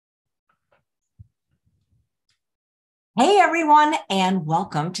Hey everyone, and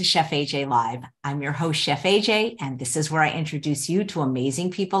welcome to Chef AJ Live. I'm your host, Chef AJ, and this is where I introduce you to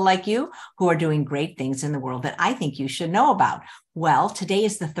amazing people like you who are doing great things in the world that I think you should know about. Well, today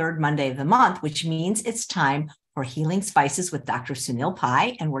is the third Monday of the month, which means it's time for Healing Spices with Dr. Sunil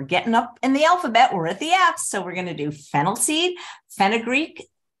Pai, and we're getting up in the alphabet. We're at the F's, so we're going to do fennel seed, fenugreek,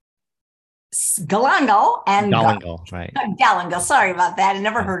 galangal, and Galangal, right? Galangal. Sorry about that. I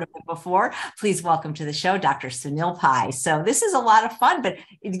never heard of it before. Please welcome to the show, Dr. Sunil Pai. So this is a lot of fun, but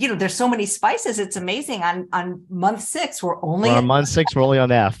there's so many spices. It's amazing. On month 6, we're We're only on at month 6. We're only on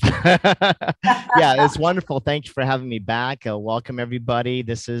F. Yeah, it's wonderful. Thank you for having me back. Welcome, everybody.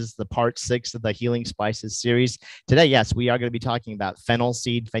 This is the part 6 of the Healing Spices series. Today, yes, we are going to be talking about fennel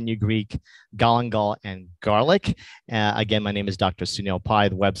seed, fenugreek, galangal, and garlic. Again, my name is Dr. Sunil Pai.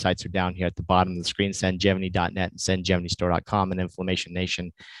 The websites are down here at the bottom of the screen, sendgemini.net and sendgeministore.com and Inflammation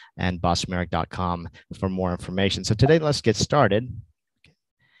Nation and bossameric.com for more information. So today, let's get started.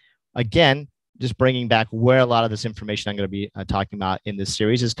 Again, just bringing back where a lot of this information I'm going to be talking about in this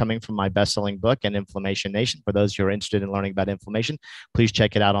series is coming from my best-selling book and Inflammation Nation. For those who are interested in learning about inflammation, please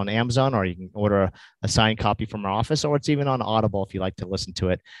check it out on Amazon, or you can order a signed copy from our office, or it's even on Audible if you like to listen to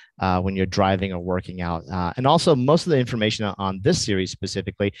it when you're driving or working out. And also, most of the information on this series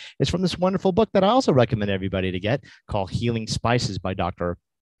specifically is from this wonderful book that I also recommend everybody to get, called Healing Spices by Dr.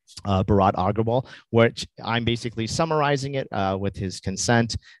 Bharat Agrawal, which I'm basically summarizing it with his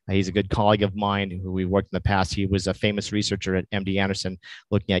consent. He's a good colleague of mine who we worked in the past. He was a famous researcher at MD Anderson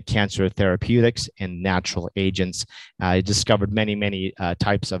looking at cancer therapeutics and natural agents. He discovered many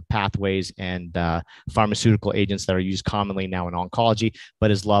types of pathways and pharmaceutical agents that are used commonly now in oncology, but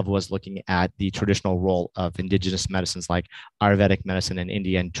his love was looking at the traditional role of indigenous medicines like Ayurvedic medicine in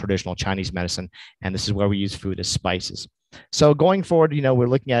India and traditional Chinese medicine. And this is where we use food as spices. So going forward, we're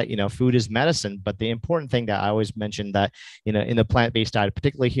looking at, food is medicine, but the important thing that I always mention that, in the plant-based diet,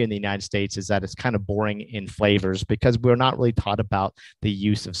 particularly here in the United States, is that it's kind of boring in flavors because we're not really taught about the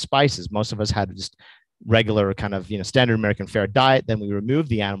use of spices. Most of us had just regular kind of, standard American fare diet. Then we removed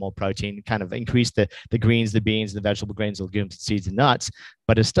the animal protein, kind of increased the greens, the beans, the vegetable grains, the legumes, seeds, and nuts,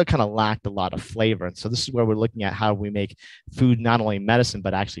 but it still kind of lacked a lot of flavor. And so this is where we're looking at how we make food not only medicine,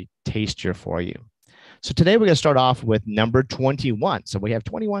 but actually tastier for you. So today we're going to start off with number 21. So we have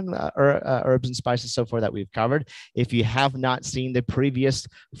 21 herbs and spices so far that we've covered. If you have not seen the previous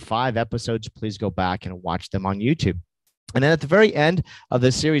 5 episodes, please go back and watch them on YouTube. And then at the very end of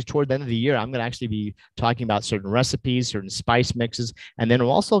the series, toward the end of the year, I'm going to actually be talking about certain recipes, certain spice mixes, and then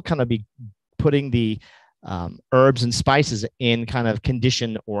we'll also kind of be putting the herbs and spices in kind of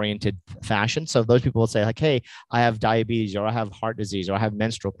condition-oriented fashion. So those people will say like, hey, I have diabetes, or I have heart disease, or I have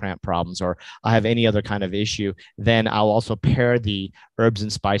menstrual cramp problems, or I have any other kind of issue. Then I'll also pair the herbs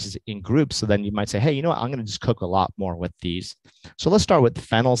and spices in groups. So then you might say, hey, you know what? I'm going to just cook a lot more with these. So let's start with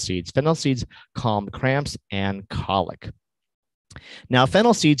fennel seeds. Fennel seeds calm cramps and colic. Now,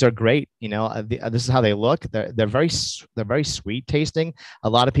 fennel seeds are great. This is how they look. They're very sweet tasting. A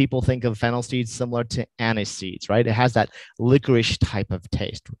lot of people think of fennel seeds similar to anise seeds, right? It has that licorice type of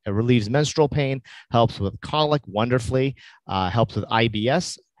taste. It relieves menstrual pain, helps with colic wonderfully, helps with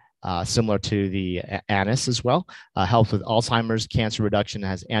IBS. Similar to the anise as well, helps with Alzheimer's, cancer reduction,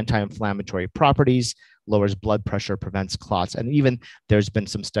 has anti-inflammatory properties, lowers blood pressure, prevents clots. And even there's been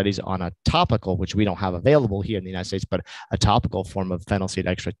some studies on a topical, which we don't have available here in the United States, but a topical form of fennel seed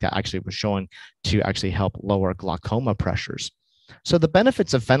extract that actually was shown to actually help lower glaucoma pressures. So the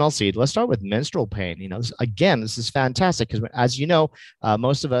benefits of fennel seed, let's start with menstrual pain. This is fantastic because as you know,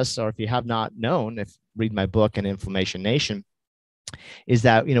 most of us, or if you have not known, if read my book and Inflammation Nation, is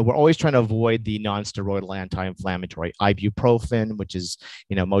that we're always trying to avoid the non-steroidal anti-inflammatory ibuprofen, which is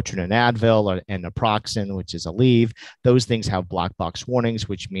Motrin and Advil, and naproxen, which is Aleve. Those things have black box warnings,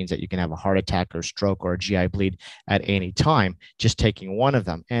 which means that you can have a heart attack or stroke or a GI bleed at any time just taking one of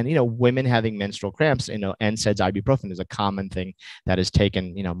them. And women having menstrual cramps, NSAIDs, ibuprofen is a common thing that is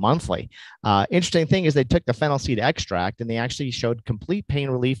taken monthly. Interesting thing is they took the fennel seed extract and they actually showed complete pain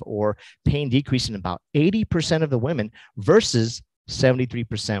relief or pain decrease in about 80% of the women versus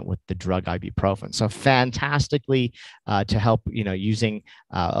 73% with the drug ibuprofen. So fantastically to help, using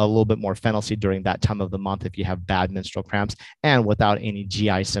a little bit more fennel seed during that time of the month if you have bad menstrual cramps and without any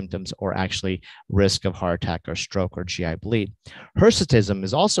GI symptoms or actually risk of heart attack or stroke or GI bleed. Hirsutism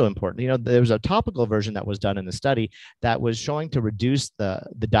is also important. There was a topical version that was done in the study that was showing to reduce the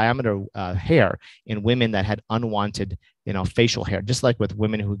diameter hair in women that had unwanted facial hair, just like with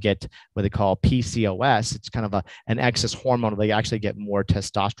women who get what they call PCOS. It's kind of an excess hormone. They actually get more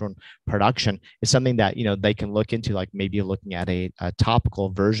testosterone production. It's something that, they can look into, like maybe looking at a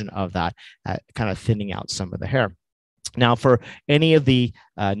topical version of that, kind of thinning out some of the hair. Now, for any of the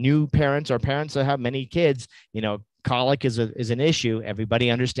new parents or parents that have many kids, colic is an issue. Everybody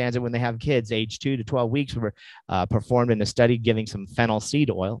understands it when they have kids. Age 2 to 12 weeks were performed in a study giving some fennel seed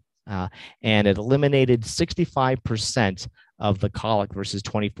oil, and it eliminated 65% of the colic versus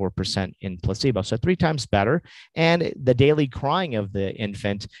 24% in placebo. So 3 times better. And the daily crying of the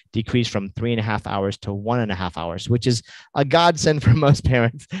infant decreased from 3.5 hours to 1.5 hours, which is a godsend for most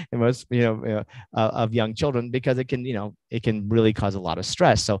parents and most, of young children, because it can really cause a lot of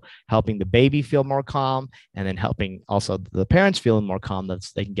stress. So helping the baby feel more calm, and then helping also the parents feel more calm, that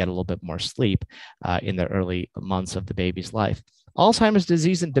they can get a little bit more sleep in the early months of the baby's life. Alzheimer's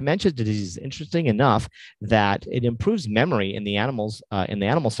disease and dementia disease is interesting enough that it improves memory in the animals, in the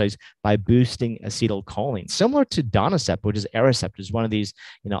animal studies, by boosting acetylcholine, similar to Donacept, which is Aricept, is one of these,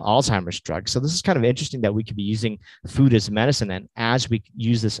 Alzheimer's drugs. So this is kind of interesting that we could be using food as medicine, and as we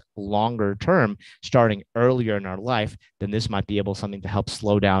use this longer term, starting earlier in our life, then this might be something to help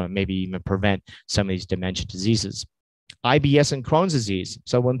slow down and maybe even prevent some of these dementia diseases. IBS and Crohn's disease.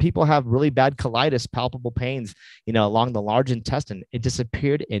 So when people have really bad colitis, palpable pains, along the large intestine, it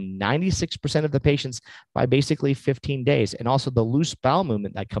disappeared in 96% of the patients by basically 15 days. And also the loose bowel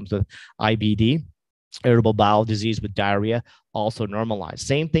movement that comes with IBD, irritable bowel disease with diarrhea, also normalized.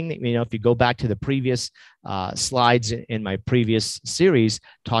 Same thing, if you go back to the previous slides in my previous series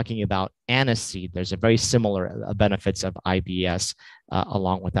talking about aniseed, there's a very similar benefits of IBS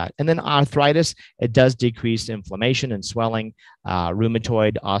along with that. And then arthritis, it does decrease inflammation and swelling,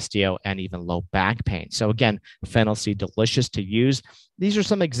 rheumatoid, osteo, and even low back pain. So again, fennel seed, delicious to use. These are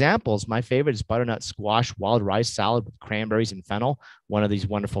some examples. My favorite is butternut squash, wild rice salad with cranberries and fennel. One of these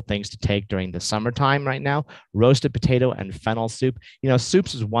wonderful things to take during the summertime right now. Roasted potato and fennel soup.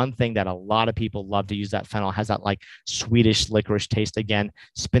 Soups is one thing that a lot of people love to use. That fennel has that like Swedish licorice taste again.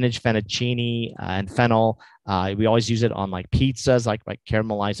 Spinach, fettuccine, and fennel. We always use it on like pizzas, like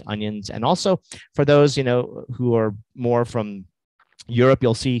caramelized onions. And also for those, who are more from Europe,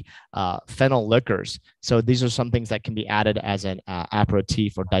 you'll see fennel liquors. So these are some things that can be added as an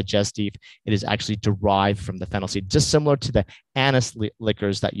aperitif or digestive. It is actually derived from the fennel seed, just similar to the anise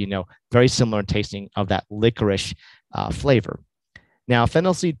liquors that very similar in tasting of that licorice flavor. Now,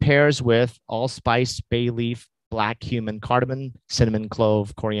 fennel seed pairs with allspice, bay leaf, black cumin, cardamom, cinnamon,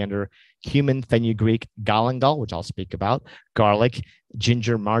 clove, coriander, cumin, fenugreek, galangal, which I'll speak about, garlic,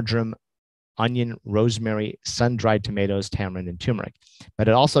 ginger, marjoram, onion, rosemary, sun-dried tomatoes, tamarind, and turmeric. But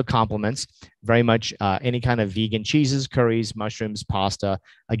it also complements very much any kind of vegan cheeses, curries, mushrooms, pasta,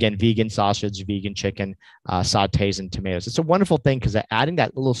 again, vegan sausage, vegan chicken, sautés, and tomatoes. It's a wonderful thing because adding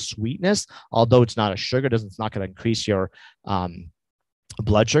that little sweetness, although it's not a sugar, it's not going to increase your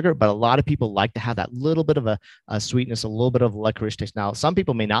blood sugar, but a lot of people like to have that little bit of a sweetness, a little bit of licorice taste. Now, some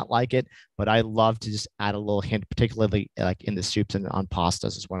people may not like it, but I love to just add a little hint, particularly like in the soups and on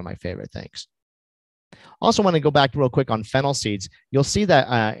pastas is one of my favorite things. Also want to go back real quick on fennel seeds. You'll see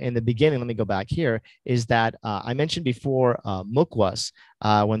that in the beginning, let me go back here, is that I mentioned before mukwas.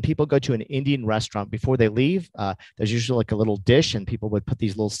 When people go to an Indian restaurant, before they leave, there's usually like a little dish and people would put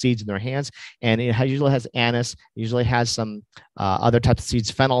these little seeds in their hands, and it usually has anise, usually has some other types of seeds.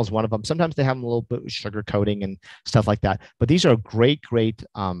 Fennel is one of them. Sometimes they have a little bit of sugar coating and stuff like that. But these are great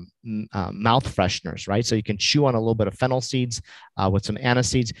mouth fresheners, right? So you can chew on a little bit of fennel seeds with some anise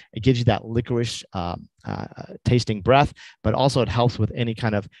seeds. It gives you that licorice tasting breath, but also it helps with any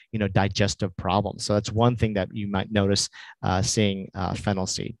kind of digestive problems. So that's one thing that you might notice seeing fennel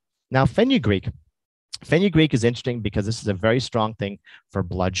seed. Now, fenugreek. Fenugreek is interesting because this is a very strong thing for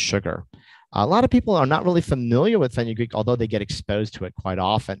blood sugar. A lot of people are not really familiar with fenugreek, although they get exposed to it quite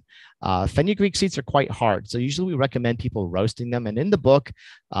often. Fenugreek seeds are quite hard, so usually we recommend people roasting them. And in the book,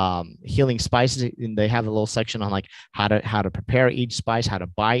 Healing Spices, they have a little section on like how to prepare each spice, how to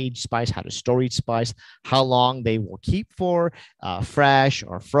buy each spice, how to store each spice, how long they will keep for, fresh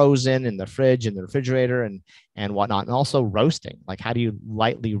or frozen in the fridge, in the refrigerator, and whatnot. And also roasting, like how do you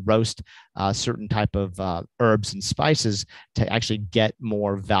lightly roast certain type of herbs and spices to actually get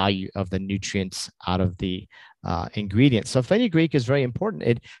more value of the nutrients out of the ingredients. So fenugreek is very important.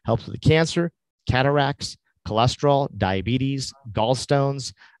 It helps with cancer, cataracts, cholesterol, diabetes,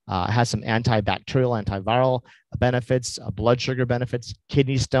 gallstones. It has some antibacterial, antiviral benefits, blood sugar benefits,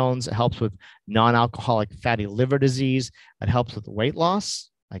 kidney stones. It helps with non-alcoholic fatty liver disease. It helps with weight loss.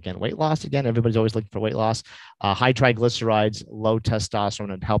 Again, everybody's always looking for weight loss. High triglycerides, low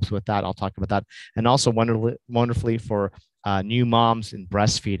testosterone, it helps with that. I'll talk about that. And also wonderfully for new moms in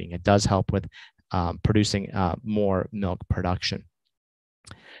breastfeeding. It does help with producing more milk production.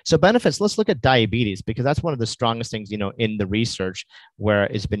 So benefits, let's look at diabetes, because that's one of the strongest things, in the research where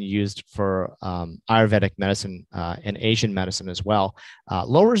it's been used for Ayurvedic medicine and Asian medicine as well.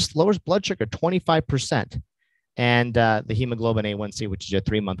 Lowers blood sugar 25%. And the hemoglobin A1C, which is your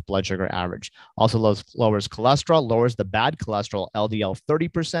 3-month blood sugar average. Also lowers cholesterol, lowers the bad cholesterol, LDL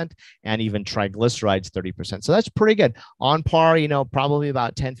 30%, and even triglycerides 30%. So that's pretty good. On par, probably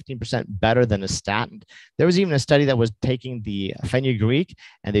about 10-15% better than a statin. There was even a study that was taking the fenugreek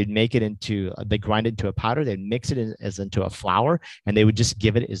and they grind it into a powder, they'd mix it as into a flour, and they would just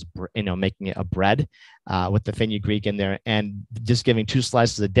give it as, making it a bread with the fenugreek in there, and just giving 2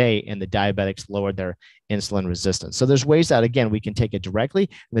 slices a day, and the diabetics lowered their insulin resistance. So there's ways that, again, we can take it directly.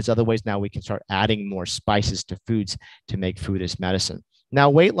 And there's other ways now we can start adding more spices to foods to make food as medicine. Now,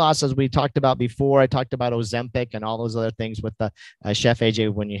 weight loss, as we talked about before, I talked about Ozempic and all those other things with the Chef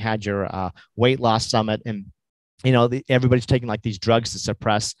AJ when you had your weight loss summit. And everybody's taking like these drugs to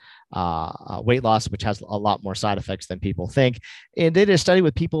suppress weight loss, which has a lot more side effects than people think. And they did a study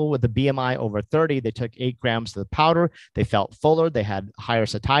with people with a BMI over 30. They took 8 grams of the powder. They felt fuller. They had higher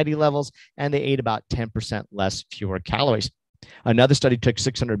satiety levels, and they ate about 10% fewer calories. Another study took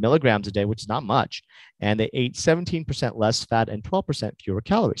 600 milligrams a day, which is not much, and they ate 17% less fat and 12% fewer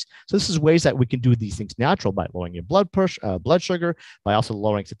calories. So this is ways that we can do these things natural by lowering your blood sugar, by also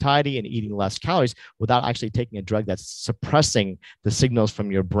lowering satiety and eating less calories without actually taking a drug that's suppressing the signals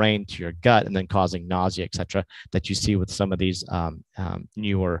from your brain to your gut and then causing nausea, et cetera, that you see with some of these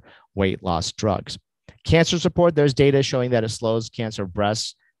newer weight loss drugs. Cancer support, there's data showing that it slows cancer of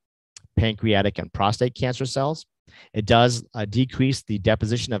breast, pancreatic, and prostate cancer cells. It does decrease the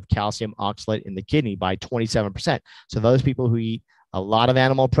deposition of calcium oxalate in the kidney by 27%. So those people who eat a lot of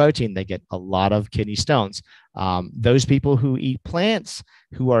animal protein, they get a lot of kidney stones. Those people who eat plants,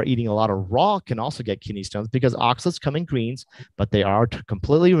 who are eating a lot of raw, can also get kidney stones because oxalates come in greens, but they are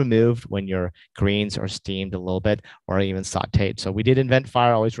completely removed when your greens are steamed a little bit or even sauteed. So we did invent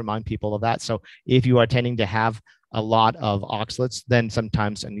fire. I always remind people of that. So if you are tending to have a lot of oxalates, then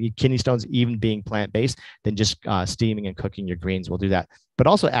sometimes, and kidney stones even being plant-based, then just steaming and cooking your greens will do that. But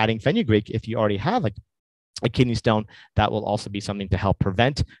also adding fenugreek, if you already have a kidney stone, that will also be something to help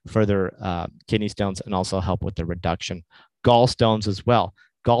prevent further kidney stones and also help with the reduction. Gallstones as well.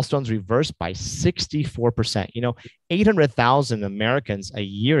 Gallstones reversed by 64%. 800,000 Americans a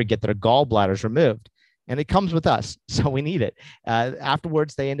year get their gallbladders removed. And it comes with us, so we need it.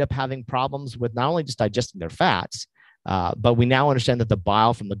 Afterwards, they end up having problems with not only just digesting their fats, but we now understand that the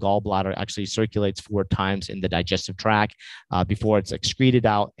bile from the gallbladder actually circulates 4 times in the digestive tract before it's excreted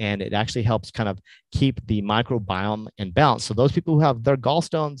out, and it actually helps kind of keep the microbiome in balance. So those people who have their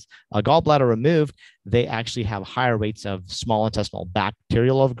gallbladder removed, they actually have higher rates of small intestinal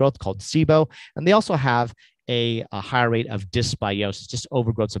bacterial overgrowth called SIBO, and they also have a higher rate of dysbiosis, just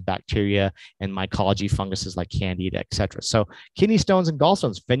overgrowths of bacteria and mycology funguses like candida, et cetera. So kidney stones and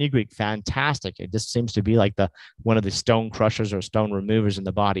gallstones, fenugreek, fantastic. It just seems to be like one of the stone crushers or stone removers in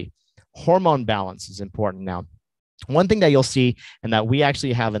the body. Hormone balance is important now. One thing that you'll see, and that we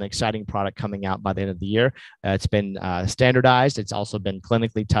actually have an exciting product coming out by the end of the year. It's been standardized. It's also been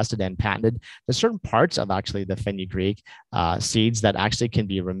clinically tested and patented. There's certain parts of actually the fenugreek seeds that actually can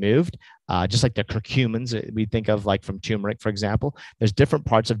be removed, just like the curcumins we think of, like from turmeric, for example. There's different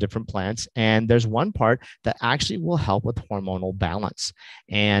parts of different plants, and there's one part that actually will help with hormonal balance,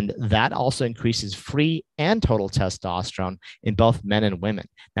 and that also increases free and total testosterone in both men and women.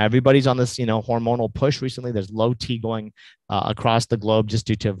 Now, everybody's on this, hormonal push recently. There's low T going across the globe just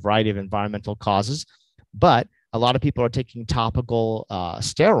due to a variety of environmental causes, but a lot of people are taking topical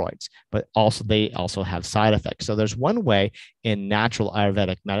steroids, but they also have side effects. So there's one way in natural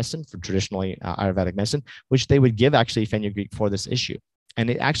Ayurvedic medicine, for traditionally Ayurvedic medicine, which they would give actually fenugreek for this issue. And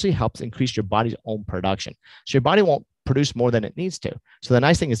it actually helps increase your body's own production. So your body won't produce more than it needs to. So the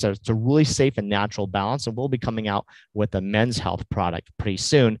nice thing is that it's a really safe and natural balance. And we'll be coming out with a men's health product pretty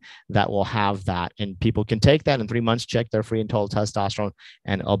soon that will have that. And people can take that in 3 months, check their free and total testosterone,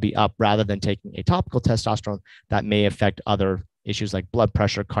 and it'll be up, rather than taking a topical testosterone that may affect other issues like blood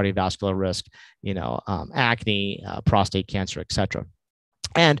pressure, cardiovascular risk, acne, prostate cancer, et cetera.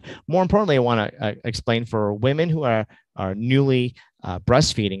 And more importantly, I want to explain for women who are newly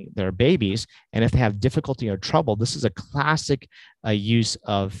breastfeeding their babies, and if they have difficulty or trouble, this is a classic use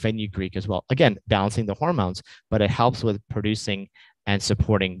of fenugreek as well. Again, balancing the hormones, but it helps with producing and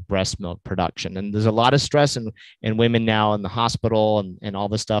supporting breast milk production. And there's a lot of stress in women now in the hospital and all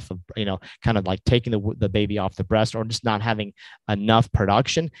this stuff of, kind of like taking the baby off the breast or just not having enough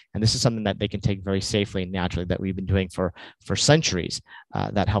production. And this is something that they can take very safely and naturally that we've been doing for centuries.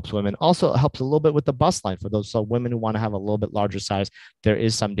 That helps women. Also helps a little bit with the bust line for those women who want to have a little bit larger size. There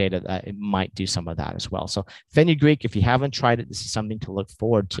is some data that it might do some of that as well. So Fenugreek, if you haven't tried it, this is something to look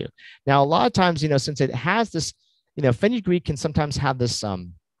forward to. Now, a lot of times, since it has this, fenugreek can sometimes have this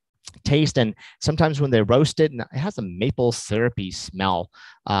taste, and sometimes when they roast it, and it has a maple syrupy smell.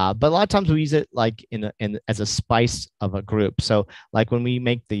 But a lot of times we use it like in as a spice of a group. So like when we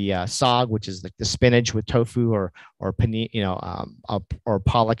make the sag, which is like the spinach with tofu or or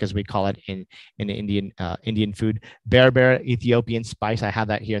pollock as we call it in Indian food. Berber Ethiopian spice. I have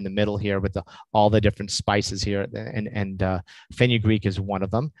that here in the middle here with all the different spices here, and fenugreek is one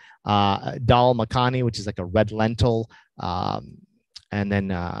of them. Dal makhani, which is like a red lentil. And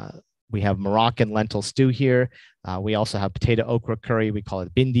then we have Moroccan lentil stew here. We also have potato okra curry. We call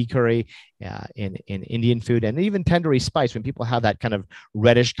it bindi curry in Indian food. And even tandoori spice, when people have that kind of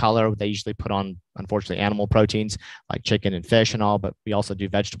reddish color, they usually put on, unfortunately, animal proteins like chicken and fish and all. But we also do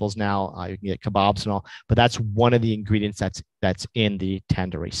vegetables now. You can get kebabs and all. But that's one of the ingredients that's in the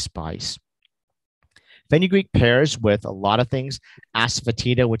tandoori spice. Fenugreek pairs with a lot of things.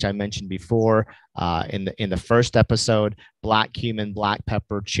 Asafoetida, which I mentioned before in the first episode, black cumin, black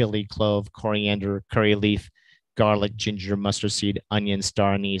pepper, chili, clove, coriander, curry leaf, garlic, ginger, mustard seed, onion,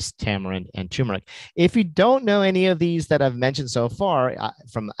 star anise, tamarind, and turmeric. If you don't know any of these that I've mentioned so far,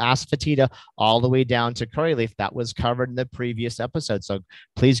 from asafoetida all the way down to curry leaf, that was covered in the previous episode. So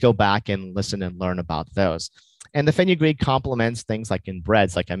please go back and listen and learn about those. And the fenugreek complements things like in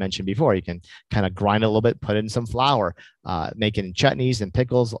breads, like I mentioned before. You can kind of grind it a little bit, put it in some flour, make it in chutneys and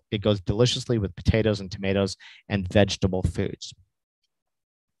pickles. It goes deliciously with potatoes and tomatoes and vegetable foods.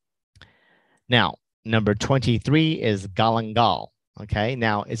 Now, number 23 is galangal. Okay,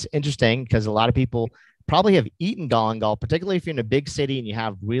 now it's interesting because a lot of people probably have eaten galangal, particularly if you're in a big city and you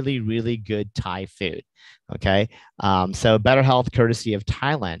have really, really good Thai food. Okay, so better health courtesy of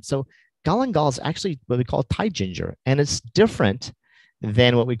Thailand. So galangal is actually what we call Thai ginger, and it's different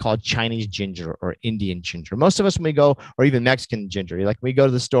than what we call Chinese ginger or Indian ginger. Most of us, when we go, or even Mexican ginger, like we go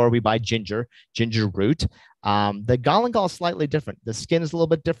to the store, we buy ginger root. The galangal is slightly different. The skin is a little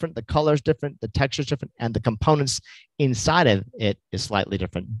bit different. The color is different. The texture is different. And the components inside of it is slightly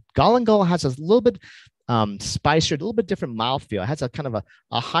different. Galangal has a little bit spicier, a little bit different mouthfeel. It has a kind of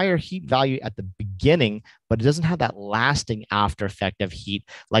a higher heat value at the beginning, but it doesn't have that lasting after effect of heat,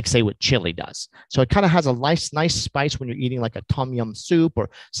 like say what chili does. So it kind of has a nice spice when you're eating like a tom yum soup or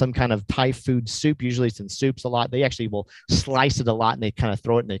some kind of Thai food soup. Usually it's in soups a lot. They actually will slice it a lot and they kind of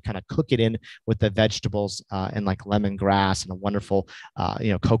throw it and they kind of cook it in with the vegetables and like lemongrass and a wonderful,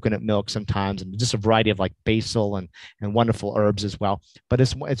 coconut milk sometimes, and just a variety of like basil and wonderful herbs as well. But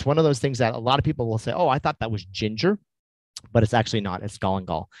it's one of those things that a lot of people will say, oh, I thought that was ginger, but it's actually not. It's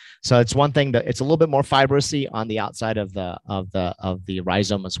galangal. So it's one thing that it's a little bit more fibrousy on the outside of the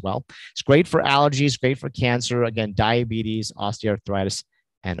rhizome as well. It's great for allergies, great for cancer, again, diabetes, osteoarthritis,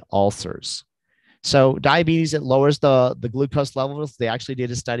 and ulcers. So diabetes, it lowers the glucose levels. They actually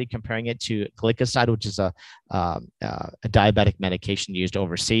did a study comparing it to glycoside, which is a diabetic medication used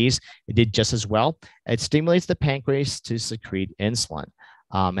overseas. It did just as well. It stimulates the pancreas to secrete insulin.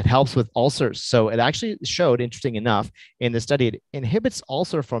 It helps with ulcers. So it actually showed, interesting enough, in the study, it inhibits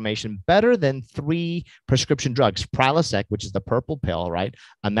ulcer formation better than 3 prescription drugs. Prilosec, which is the purple pill, right?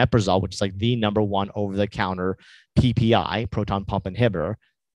 Omeprazole, which is like the #1 over-the-counter PPI, proton pump inhibitor.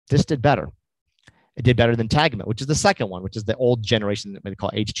 This did better. It did better than Tagamet, which is the second one, which is the old generation that we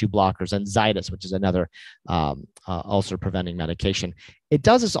call H2 blockers, and Zydus, which is another ulcer-preventing medication. It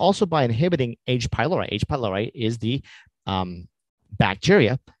does this also by inhibiting H. pylori. H. pylori is the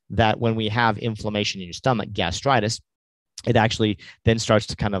bacteria that when we have inflammation in your stomach, gastritis, it actually then starts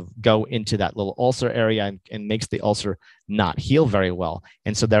to kind of go into that little ulcer area and makes the ulcer not heal very well.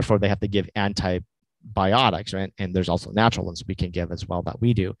 And so therefore they have to give antibiotics, right? And there's also natural ones we can give as well that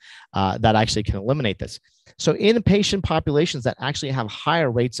we do that actually can eliminate this. So in patient populations that actually have higher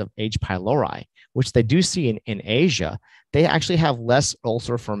rates of H. pylori, which they do see in Asia, they actually have less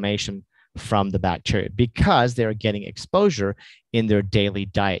ulcer formation from the bacteria because they're getting exposure in their daily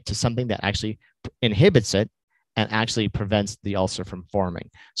diet to something that actually inhibits it and actually prevents the ulcer from forming.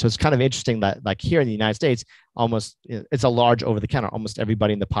 So it's kind of interesting that like here in the United States, almost it's a large over the counter. Almost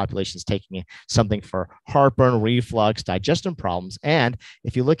everybody in the population is taking something for heartburn, reflux, digestion problems. And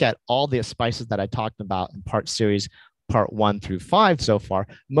if you look at all the spices that I talked about in part series, part 1 through 5 so far,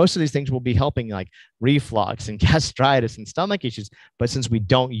 most of these things will be helping like reflux and gastritis and stomach issues. But since we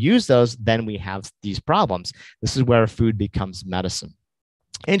don't use those, then we have these problems. This is where food becomes medicine.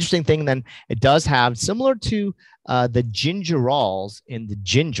 Interesting thing, then, it does have, similar to the gingerols in the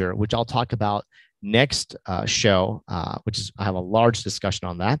ginger, which I'll talk about next show, which is, I have a large discussion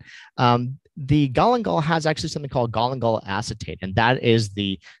on that. The galangal has actually something called galangal acetate, and that is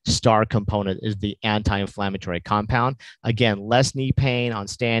the star component, is the anti-inflammatory compound. Again, less knee pain on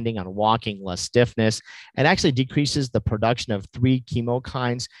standing, on walking, less stiffness. It actually decreases the production of 3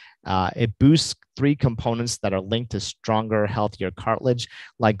 chemokines. It boosts 3 components that are linked to stronger, healthier cartilage,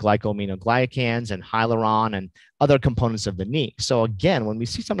 like glycosaminoglycans and hyaluron and other components of the knee. So again, when we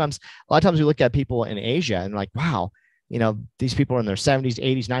see sometimes, a lot of times we look at people in Asia and like, wow, you know, these people are in their 70s,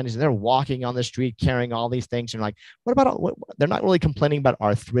 80s, 90s, and they're walking on the street carrying all these things. And like, what about, they're not really complaining about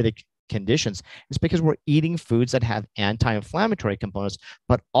arthritic conditions. It's because we're eating foods that have anti-inflammatory components,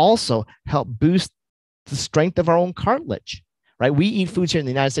 but also help boost the strength of our own cartilage. Right? We eat foods here in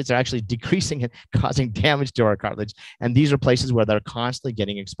the United States that are actually decreasing and causing damage to our cartilage. And these are places where they're constantly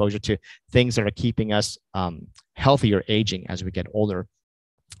getting exposure to things that are keeping us healthier aging as we get older.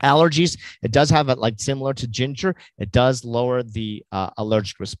 Allergies, it does have it, like similar to ginger, it does lower the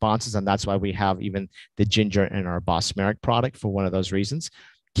allergic responses. And that's why we have even the ginger in our Bosmeric product for one of those reasons.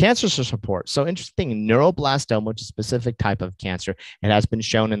 Cancer support. So interesting, neuroblastoma, which is a specific type of cancer. It has been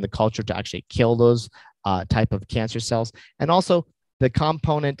shown in the culture to actually kill those type of cancer cells. And also the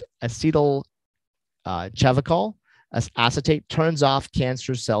component acetyl chavicol acetate turns off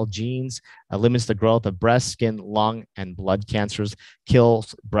cancer cell genes, limits the growth of breast, skin, lung, and blood cancers,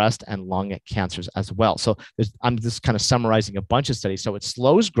 kills breast and lung cancers as well. So I'm just kind of summarizing a bunch of studies. So it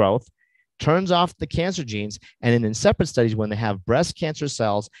slows growth, turns off the cancer genes, and then in separate studies, when they have breast cancer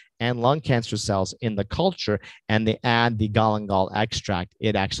cells and lung cancer cells in the culture and they add the galangal extract,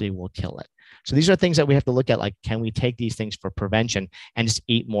 it actually will kill it. So these are things that we have to look at, like, can we take these things for prevention and just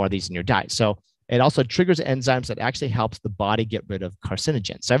eat more of these in your diet? So it also triggers enzymes that actually helps the body get rid of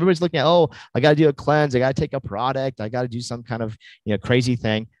carcinogens. So everybody's looking at, oh, I got to do a cleanse, I got to take a product, I got to do some kind of, you know, crazy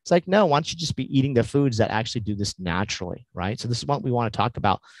thing. It's like, no, why don't you just be eating the foods that actually do this naturally, right? So this is what we want to talk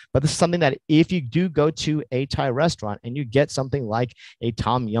about. But this is something that if you do go to a Thai restaurant and you get something like a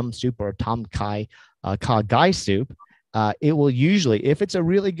Tom Yum soup or a Tom Kai Gai soup, it will usually, if it's a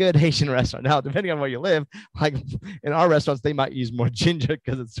really good Asian restaurant, now depending on where you live, like in our restaurants, they might use more ginger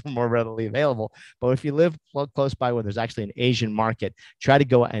because it's more readily available. But if you live close by where there's actually an Asian market, try to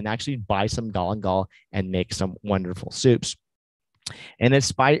go and actually buy some galangal and make some wonderful soups. And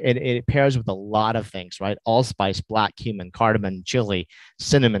it pairs with a lot of things, right? Allspice, black cumin, cardamom, chili,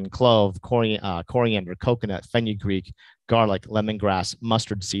 cinnamon, clove, coriander, coconut, fenugreek, garlic, lemongrass,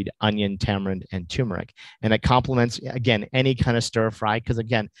 mustard seed, onion, tamarind, and turmeric. And it complements, again, any kind of stir fry, because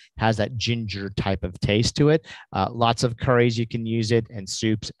again, has that ginger type of taste to it. Lots of curries, you can use it, and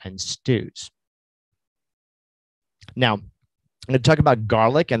soups and stews. Now, I'm going to talk about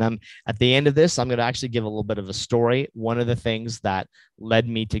garlic, and at the end of this, I'm going to actually give a little bit of a story. One of the things that led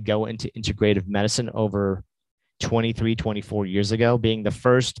me to go into integrative medicine over 23, 24 years ago, being the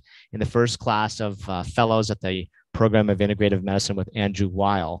first in the first class of fellows at the program of integrative medicine with Andrew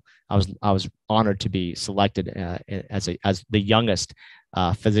Weil. I was honored to be selected as the youngest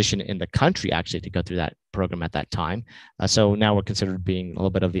physician in the country, actually, to go through that program at that time. So now we're considered being a little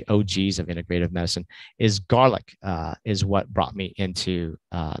bit of the OGs of integrative medicine. Is garlic is what brought me into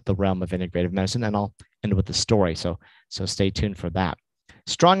the realm of integrative medicine, and I'll end with the story. So stay tuned for that.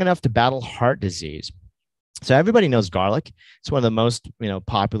 Strong enough to battle heart disease. So everybody knows garlic. It's one of the most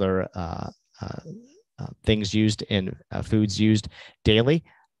popular things used in foods used daily.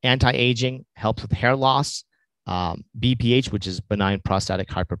 Anti-aging, helps with hair loss. BPH, which is benign prostatic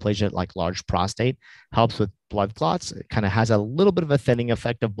hyperplasia, like large prostate, helps with blood clots. It kind of has a little bit of a thinning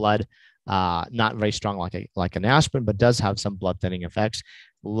effect of blood, not very strong like an aspirin, but does have some blood thinning effects.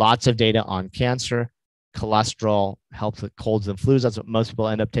 Lots of data on cancer. Cholesterol, helps with colds and flus. That's what most people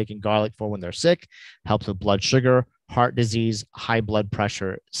end up taking garlic for when they're sick. Helps with blood sugar, heart disease, high blood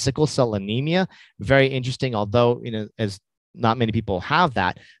pressure, sickle cell anemia. Very interesting, although as not many people have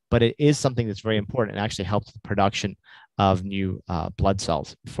that, but it is something that's very important and actually helps the production of new blood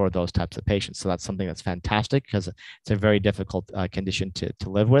cells for those types of patients. So that's something that's fantastic because it's a very difficult condition to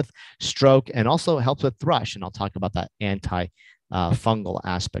live with. Stroke, and also helps with thrush, and I'll talk about that anti-fungal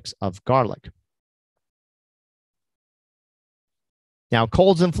aspects of garlic. Now,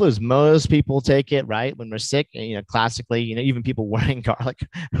 colds and flus, most people take it, right, when we're sick, classically, even people wearing garlic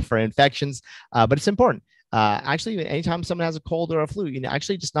for infections, but it's important. Actually, anytime someone has a cold or a flu,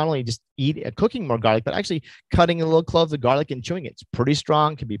 actually just not only just eat cooking more garlic, but actually cutting a little cloves of garlic and chewing it. It's pretty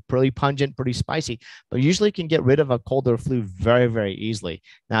strong, can be pretty pungent, pretty spicy, but usually can get rid of a cold or flu very, very easily.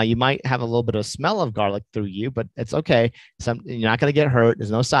 Now, you might have a little bit of smell of garlic through you, but it's okay. You're not going to get hurt.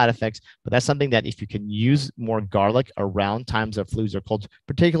 There's no side effects, but that's something that if you can use more garlic around times of flus or colds,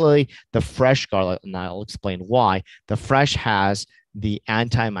 particularly the fresh garlic, and I'll explain why. The fresh has the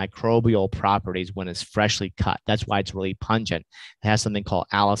antimicrobial properties when it's freshly cut. That's why it's really pungent. It has something called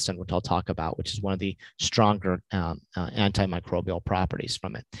allicin, which I'll talk about, which is one of the stronger antimicrobial properties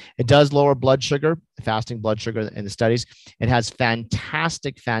from it. It does lower blood sugar, fasting blood sugar in the studies. It has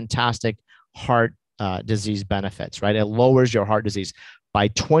fantastic heart disease benefits, right? It lowers your heart disease by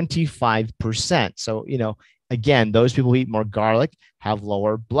 25%. So, again, those people who eat more garlic have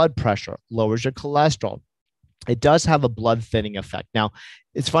lower blood pressure, lowers your cholesterol. It does have a blood thinning effect. Now,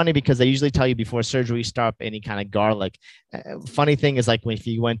 it's funny because they usually tell you before surgery, stop any kind of garlic. Funny thing is, like, if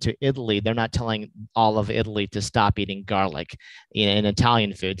you went to Italy, they're not telling all of Italy to stop eating garlic in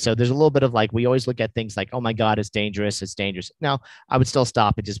Italian food. So there's a little bit of like, we always look at things like, oh my God, it's dangerous. It's dangerous. Now, I would still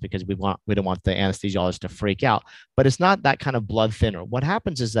stop it just because we don't want the anesthesiologist to freak out, but it's not that kind of blood thinner. What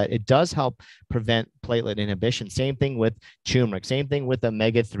happens is that it does help prevent platelet inhibition. Same thing with turmeric, same thing with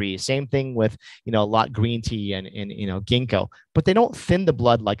omega-3, same thing with, a lot green tea and ginkgo, but they don't thin the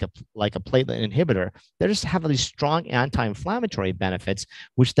blood like a platelet inhibitor. They just have these strong anti-inflammatory benefits,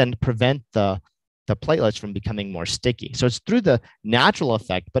 which then prevent the platelets from becoming more sticky. So it's through the natural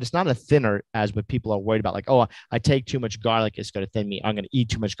effect, but it's not a thinner as what people are worried about. Like, oh, I take too much garlic, it's going to thin me. I'm going to eat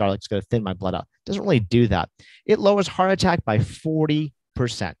too much garlic, it's going to thin my blood out. It doesn't really do that. It lowers heart attack by 40%.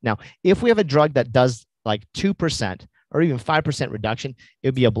 Now, if we have a drug that does like 2%, or even 5% reduction, it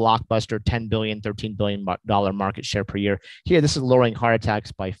would be a blockbuster $10 billion, $13 billion market share per year. Here, this is lowering heart attacks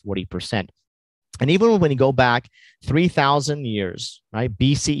by 40%. And even when you go back 3,000 years, right,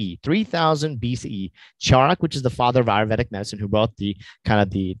 BCE, 3,000 BCE, Charak, which is the father of Ayurvedic medicine, who wrote the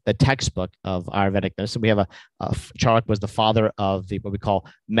textbook of Ayurvedic medicine. We have Charak was the father of what we call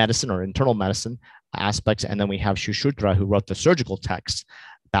medicine or internal medicine aspects. And then we have Shushruta, who wrote the surgical texts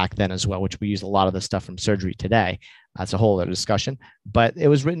back then as well, which we use a lot of the stuff from surgery today. That's a whole other discussion. But it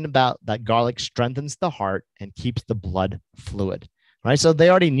was written about that garlic strengthens the heart and keeps the blood fluid, right? So they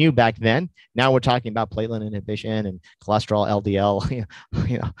already knew back then. Now we're talking about platelet inhibition and cholesterol, LDL,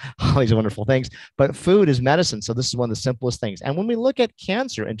 all these wonderful things. But food is medicine. So this is one of the simplest things. And when we look at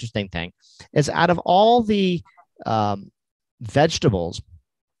cancer, interesting thing is out of all the vegetables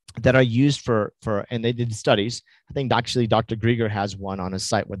that are used for, and they did studies. I think actually Dr. Grieger has one on his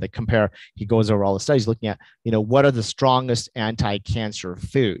site where they compare, he goes over all the studies looking at, what are the strongest anti-cancer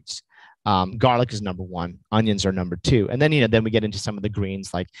foods? Garlic is number one, onions are number two. And then, then we get into some of the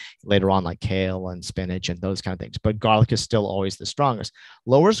greens, like later on, like kale and spinach and those kind of things. But garlic is still always the strongest.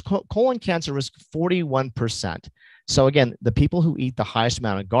 Lowers colon cancer risk 41%. So again, the people who eat the highest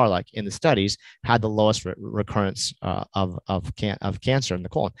amount of garlic in the studies had the lowest recurrence of cancer in the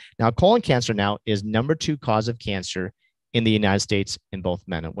colon. Now, colon cancer now is number 2 cause of cancer in the United States in both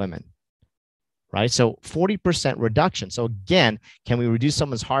men and women, right? So 40% reduction. So again, can we reduce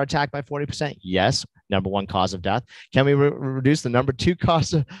someone's heart attack by 40%? Yes. Number 1 cause of death. Can we reduce the number 2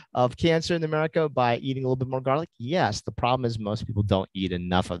 cause of cancer in America by eating a little bit more garlic? Yes. The problem is most people don't eat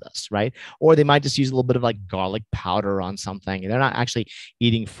enough of this, right? Or they might just use a little bit of like garlic powder on something, and they're not actually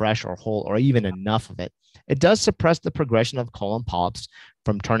eating fresh or whole or even enough of it. It does suppress the progression of colon polyps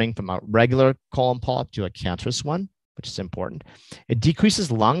from turning from a regular colon polyp to a cancerous one, which is important. It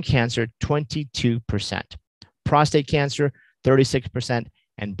decreases lung cancer 22%, prostate cancer 36%,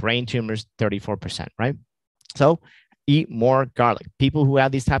 and brain tumors 34%, right? So eat more garlic. People who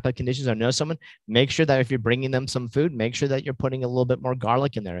have these type of conditions or know someone, make sure that if you're bringing them some food, make sure that you're putting a little bit more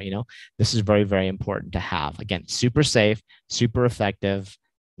garlic in there. This is very, very important to have. Again, super safe, super effective,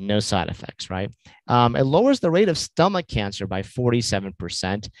 no side effects, right? It lowers the rate of stomach cancer by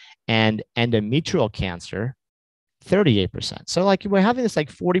 47% and endometrial cancer 38%. So like we're having this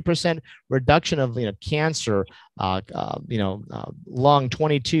like 40% reduction of cancer, lung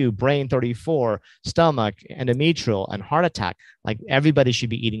 22, brain 34, stomach, endometrial, and heart attack. Like everybody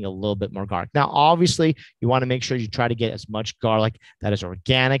should be eating a little bit more garlic. Now, obviously, you want to make sure you try to get as much garlic that is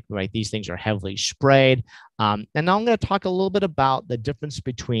organic, right? These things are heavily sprayed. And now I'm going to talk a little bit about the difference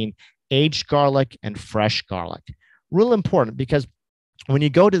between aged garlic and fresh garlic. Real important because when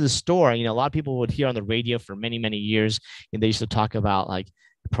you go to the store, a lot of people would hear on the radio for many, many years, and they used to talk about like,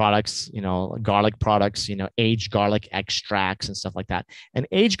 products, garlic products, aged garlic extracts and stuff like that. And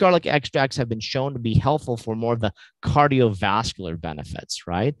aged garlic extracts have been shown to be helpful for more of the cardiovascular benefits,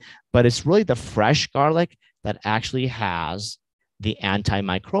 right? But it's really the fresh garlic that actually has the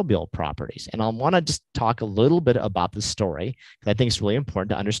antimicrobial properties. And I want to just talk a little bit about the story, because I think it's really important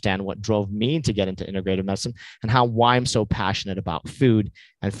to understand what drove me to get into integrative medicine and why I'm so passionate about food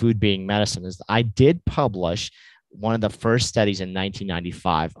and food being medicine. Is I did publish one of the first studies in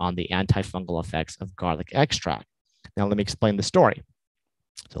 1995 on the antifungal effects of garlic extract. Now, let me explain the story.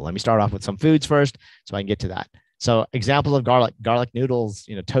 So let me start off with some foods first so I can get to that. So examples of garlic noodles,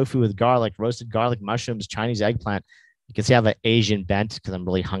 tofu with garlic, roasted garlic mushrooms, Chinese eggplant. You can see I have an Asian bent because I'm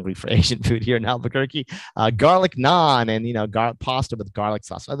really hungry for Asian food here in Albuquerque. Garlic naan and pasta with garlic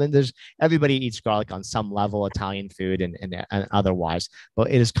sauce. I mean, everybody eats garlic on some level, Italian food and otherwise.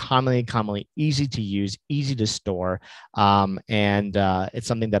 But it is commonly easy to use, easy to store, and it's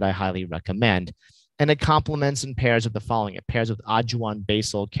something that I highly recommend. And it complements and pairs with the following. It pairs with adjuvan,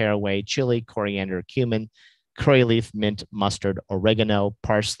 basil, caraway, chili, coriander, cumin, curry leaf, mint, mustard, oregano,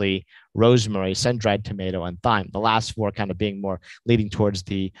 parsley, rosemary, sun-dried tomato, and thyme. The last four kind of being more leading towards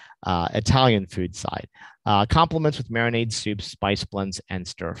the Italian food side. Complements with marinade soups, spice blends, and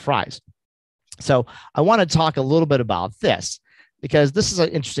stir fries. So I want to talk a little bit about this, because this is an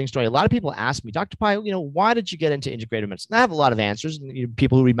interesting story. A lot of people ask me, Dr. Pai, why did you get into integrative medicine? I have a lot of answers.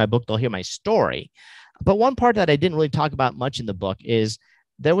 People who read my book, they'll hear my story. But one part that I didn't really talk about much in the book is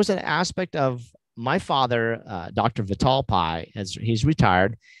there was an aspect of my father, Dr. Sunil Pai, as he's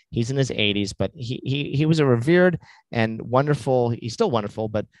retired, he's in his 80s, but he was a revered and wonderful, he's still wonderful,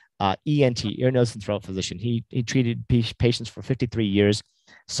 but ENT, ear, nose, and throat physician. He treated patients for 53 years,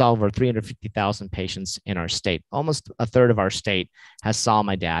 saw over 350,000 patients in our state. Almost a third of our state has saw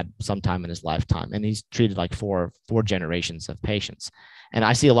my dad sometime in his lifetime, and he's treated like four generations of patients. And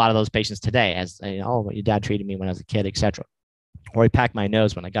I see a lot of those patients today as, oh, your dad treated me when I was a kid, etc. Or he packed my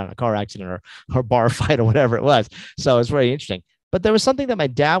nose when I got in a car accident or bar fight or whatever it was. So it's very interesting. But there was something that my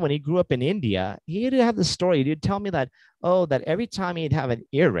dad, when he grew up in India, he had to have the story. He'd tell me that, that every time he'd have an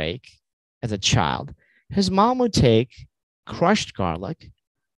earache as a child, his mom would take crushed garlic,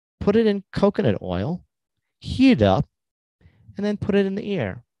 put it in coconut oil, heat it up, and then put it in the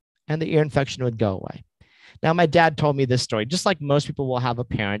ear, and the ear infection would go away. Now, my dad told me this story, just like most people will have a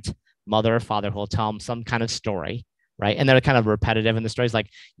parent, mother or father, who will tell them some kind of story, right? And they're kind of repetitive in the stories. Like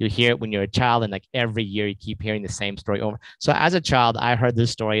you hear it when you're a child, and like every year you keep hearing the same story over. So as a child, I heard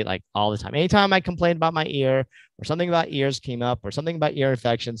this story like all the time. Anytime I complained about my ear or something about ears came up or something about ear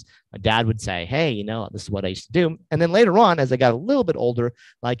infections, my dad would say, hey, this is what I used to do. And then later on, as I got a little bit older,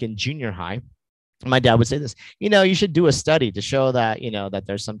 like in junior high, my dad would say this, you should do a study to show that, that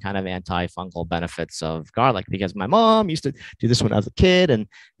there's some kind of antifungal benefits of garlic, because my mom used to do this when I was a kid. And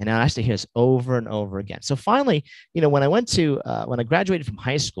I used to hear this over and over again. So finally, when I graduated from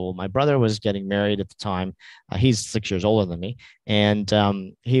high school, my brother was getting married at the time. He's 6 years older than me.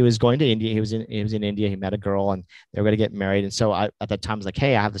 And he was going to India. He was in India. He met a girl and they were going to get married. And so at that time, I was like,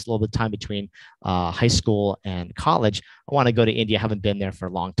 hey, I have this little bit of time between high school and college. I want to go to India. I haven't been there for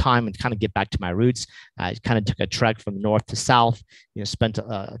a long time and kind of get back to my roots. I kind of took a trek from north to south, spent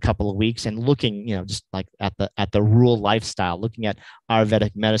a couple of weeks and looking, just like at the rural lifestyle, looking at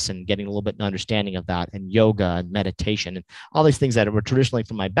Ayurvedic medicine, getting a little bit of understanding of that, and yoga and meditation and all these things that were traditionally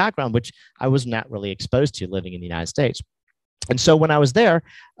from my background, which I was not really exposed to living in the United States. And so when I was there,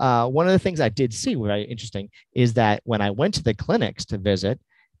 one of the things I did see very interesting is that when I went to the clinics to visit,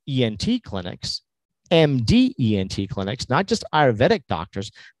 ENT clinics, MD ENT clinics, not just Ayurvedic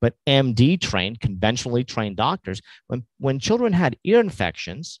doctors, but MD trained, conventionally trained doctors, when children had ear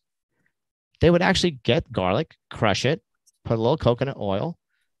infections, they would actually get garlic, crush it, put a little coconut oil,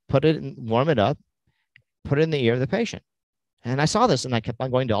 put it in, warm it up, put it in the ear of the patient. And I saw this and I kept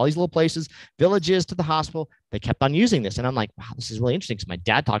on going to all these little places, villages, to the hospital. They kept on using this. And I'm like, wow, this is really interesting, because my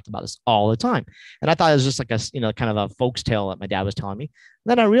dad talked about this all the time. And I thought it was just like a, kind of a folks tale that my dad was telling me.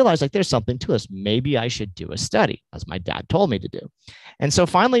 And then I realized like there's something to this. Maybe I should do a study, as my dad told me to do. And so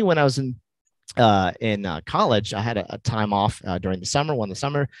finally, when I was in college, I had a time off during the summer. One the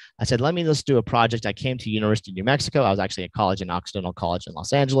summer, I said, let me just do a project. I came to University of New Mexico. I was actually at college in Occidental College in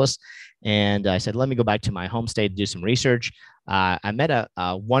Los Angeles. And I said, let me go back to my home state to do some research. I met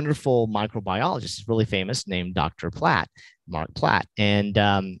a wonderful microbiologist, really famous, named Dr. Platt, Mark Platt.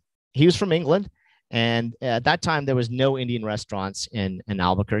 And he was from England. And at that time, there was no Indian restaurants in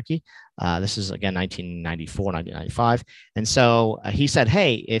Albuquerque. This is, again, 1994, 1995. And so he said,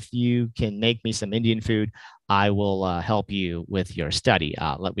 hey, if you can make me some Indian food, I will help you with your study.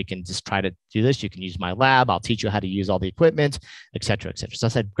 We can just try to do this. You can use my lab. I'll teach you how to use all the equipment, et cetera, et cetera. So I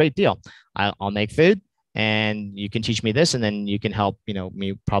said, great deal. I'll make food and you can teach me this, and then you can help,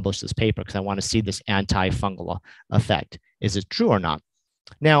 me publish this paper because I want to see this antifungal effect. Is it true or not?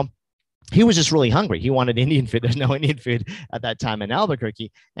 Now, he was just really hungry. He wanted Indian food. There's no Indian food at that time in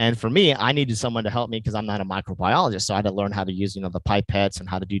Albuquerque. And for me, I needed someone to help me because I'm not a microbiologist. So I had to learn how to use, the pipettes and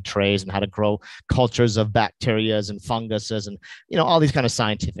how to do trays and how to grow cultures of bacterias and funguses and, all these kind of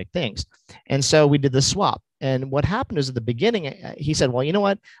scientific things. And so we did the swap. And what happened is at the beginning, he said, well, you know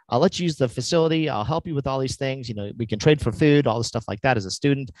what? I'll let you use the facility. I'll help you with all these things. We can trade for food, all this stuff like that as a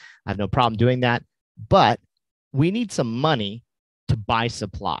student. I have no problem doing that. But we need some money to buy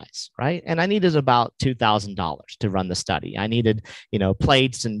supplies, right? And I needed about $2,000 to run the study. I needed,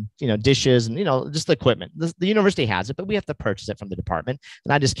 plates and, dishes and, just the equipment. The university has it, but we have to purchase it from the department.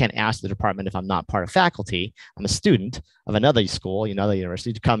 And I just can't ask the department if I'm not part of faculty. I'm a student of another school, another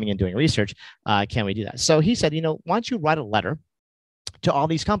university, coming and doing research. Can we do that? So he said, why don't you write a letter to all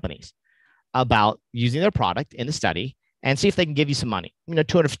these companies about using their product in the study and see if they can give you some money,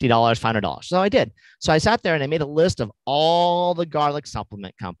 $250, $500. So I did. So I sat there and I made a list of all the garlic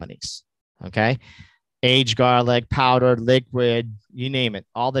supplement companies, okay? Aged garlic, powdered, liquid, you name it,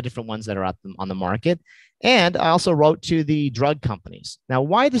 all the different ones that are on the market. And I also wrote to the drug companies. Now,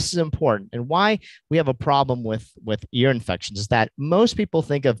 why this is important and why we have a problem with ear infections is that most people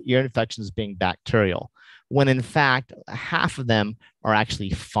think of ear infections being bacterial, when in fact, half of them are actually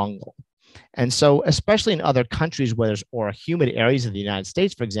fungal. And so, especially in other countries where there's or humid areas of the United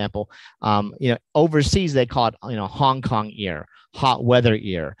States, for example, overseas they call it, Hong Kong ear, hot weather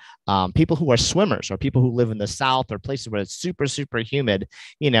ear. People who are swimmers or people who live in the South or places where it's super, super humid,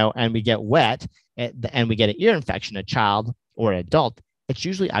 and we get wet and we get an ear infection, a child or an adult, it's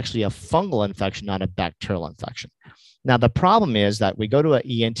usually actually a fungal infection, not a bacterial infection. Now, the problem is that we go to an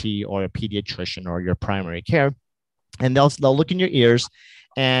ENT or a pediatrician or your primary care, and they'll look in your ears.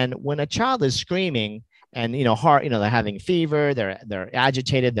 And when a child is screaming and, they're having fever, they're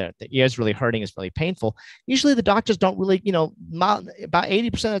agitated, the ear's really hurting, it's really painful. Usually the doctors don't really, about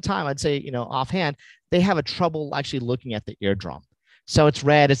 80% of the time, I'd say, offhand, they have a trouble actually looking at the eardrum. So it's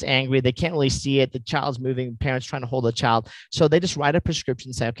red, it's angry, they can't really see it. The child's moving, parents trying to hold the child. So they just write a prescription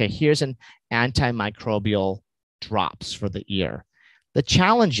and say, okay, here's an antimicrobial drops for the ear. The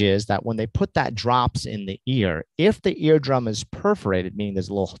challenge is that when they put that drops in the ear, if the eardrum is perforated, meaning there's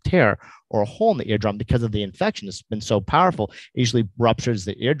a little tear or a hole in the eardrum because of the infection, it's been so powerful, it usually ruptures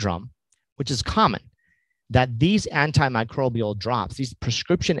the eardrum, which is common, that these antimicrobial drops, these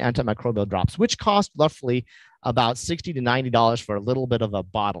prescription antimicrobial drops, which cost roughly about $60 to $90 for a little bit of a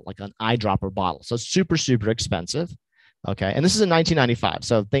bottle, like an eyedropper bottle. So super, super expensive. Okay. And this is in 1995.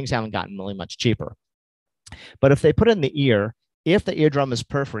 So things haven't gotten really much cheaper. But if they put it in the ear, if the eardrum is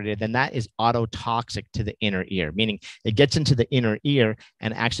perforated, then that is ototoxic to the inner ear, meaning it gets into the inner ear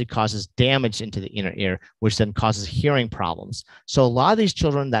and actually causes damage into the inner ear, which then causes hearing problems. So a lot of these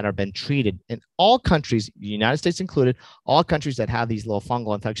children that have been treated in all countries, the United States included, all countries that have these little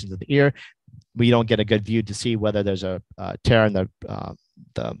fungal infections of the ear, we don't get a good view to see whether there's a tear in the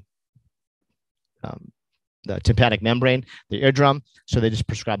tympanic membrane, the eardrum. So they just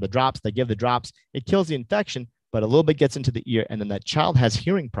prescribe the drops. They give the drops. It kills the infection, but a little bit gets into the ear, and then that child has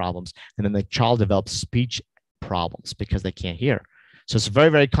hearing problems, and then the child develops speech problems because they can't hear. So it's a very,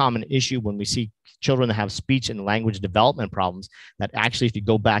 very common issue when we see children that have speech and language development problems that actually, if you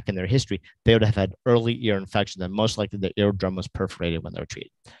go back in their history, they would have had early ear infections, and most likely the eardrum was perforated when they were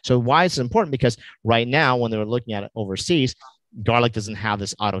treated. So why is it important? Because right now, when they were looking at it overseas, garlic doesn't have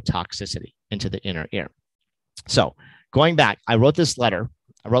this ototoxicity into the inner ear. So going back, I wrote this letter.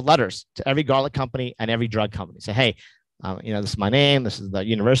 I wrote letters to every garlic company and every drug company. Say, hey, this is my name. This is the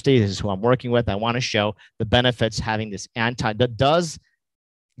university. This is who I'm working with. I want to show the benefits having this does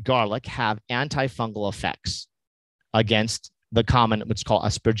garlic have antifungal effects against the common, what's called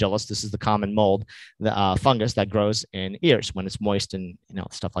Aspergillus. This is the common mold, the fungus that grows in ears when it's moist and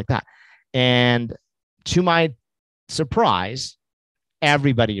stuff like that. And to my surprise,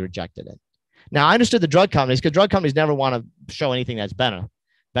 everybody rejected it. Now, I understood the drug companies because drug companies never want to show anything that's better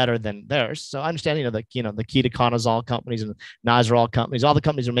than theirs. So I understand, the ketoconazole companies and Nizoral companies, all the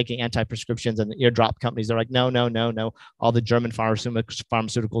companies are making anti-prescriptions, and the eardrop companies, they're like, no, no, no, no. All the German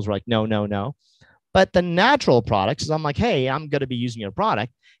pharmaceuticals were like, no, no, no. But the natural products, I'm like, hey, I'm going to be using your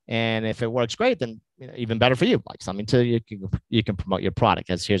product. And if it works great, then even better for you, like something you can promote your product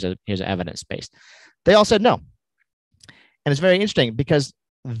as here's an evidence-based. They all said no. And it's very interesting because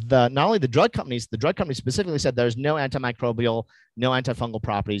not only the drug companies specifically said there's no antimicrobial, no antifungal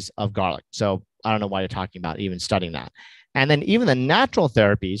properties of garlic. So I don't know why you're talking about even studying that. And then even the natural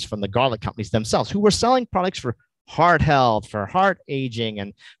therapies from the garlic companies themselves, who were selling products for heart health, for heart aging,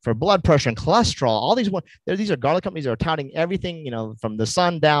 and for blood pressure and cholesterol, all these these are garlic companies that are touting everything, from the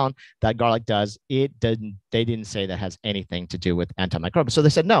sun down that garlic does. They didn't say that has anything to do with antimicrobial. So they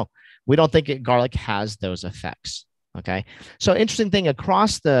said, no, we don't think garlic has those effects. Okay. So interesting thing,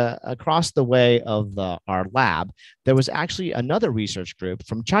 across the way of our lab, there was actually another research group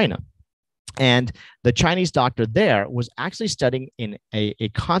from China. And the Chinese doctor there was actually studying in a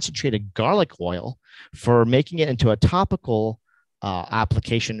concentrated garlic oil for making it into a topical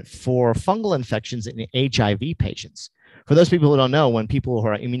application for fungal infections in HIV patients. For those people who don't know, when people who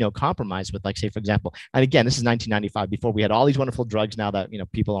are immunocompromised with, like, say, for example, and again, this is 1995, before we had all these wonderful drugs now that,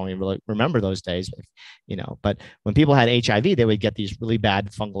 people don't even really remember those days, but when people had HIV, they would get these really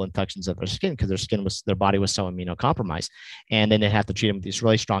bad fungal infections of their skin because their body was so immunocompromised. And then they'd have to treat them with these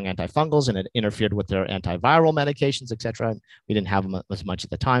really strong antifungals, and it interfered with their antiviral medications, et cetera. And we didn't have them as much at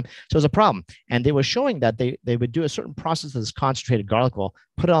the time. So it was a problem. And they were showing that they would do a certain process of this concentrated garlic oil,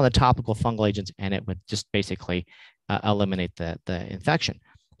 put it on the topical fungal agents, and it would just basically eliminate the infection.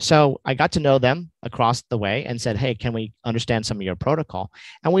 So I got to know them across the way and said, hey, can we understand some of your protocol?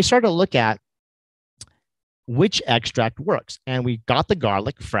 And we started to look at which extract works. And we got the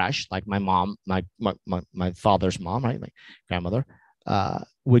garlic fresh, like my mom, my father's mom, right? My grandmother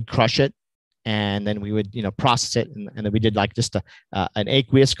would crush it. And then we would, process it. And then we did like just an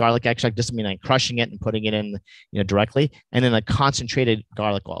aqueous garlic extract, just like crushing it and putting it in, directly. And then a concentrated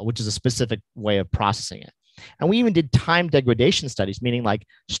garlic oil, which is a specific way of processing it. And we even did time degradation studies, meaning like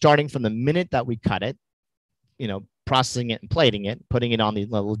starting from the minute that we cut it, processing it and plating it, putting it on the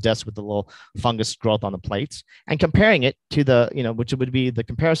little disc with the little fungus growth on the plates, and comparing it to which would be the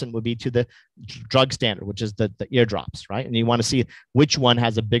comparison would be to the drug standard, which is the eardrops, right? And you want to see which one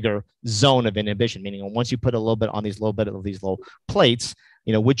has a bigger zone of inhibition, meaning once you put a little bit on these little plates,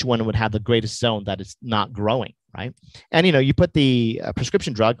 which one would have the greatest zone that it's not growing, right? And, you put the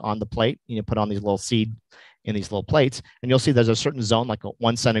prescription drug on the plate, put on these little seed in these little plates, and you'll see there's a certain zone, like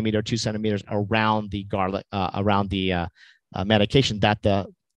 1 centimeter, 2 centimeters around the garlic, around the medication, that the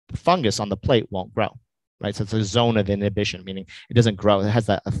fungus on the plate won't grow, right? So it's a zone of inhibition, meaning it doesn't grow. It has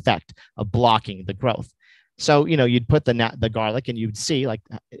that effect of blocking the growth. So, you'd put the garlic and you'd see, like,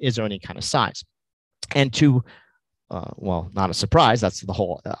 is there any kind of size? And not a surprise, that's the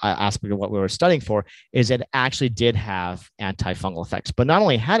whole aspect of what we were studying for, is it actually did have antifungal effects. But not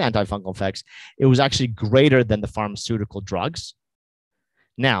only had antifungal effects, it was actually greater than the pharmaceutical drugs.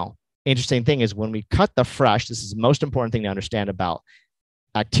 Now, interesting thing is when we cut the fresh, this is the most important thing to understand about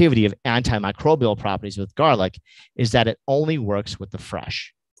activity of antimicrobial properties with garlic, is that it only works with the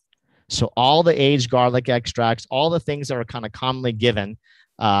fresh. So all the aged garlic extracts, all the things that are kind of commonly given,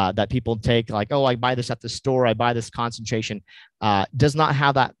 that people take, like, oh, I buy this at the store, I buy this concentration, does not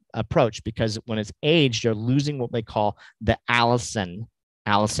have that approach, because when it's aged, you're losing what they call the allicin.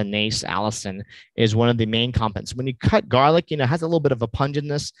 Allicin is one of the main components. When you cut garlic, it has a little bit of a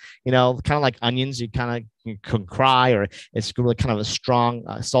pungentness, kind of like onions, you can cry, or it's really kind of a strong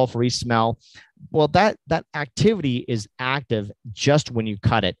sulfury smell. Well, that activity is active just when you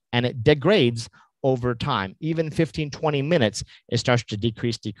cut it, and it degrades over time. Even 15, 20 minutes, it starts to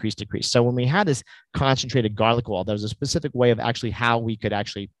decrease. So when we had this concentrated garlic oil, there was a specific way of actually how we could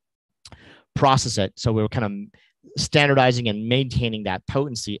actually process it. So we were kind of standardizing and maintaining that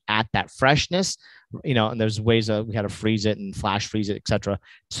potency at that freshness, and there's ways we had to freeze it and flash freeze it, et cetera,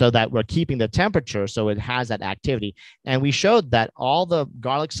 so that we're keeping the temperature so it has that activity. And we showed that all the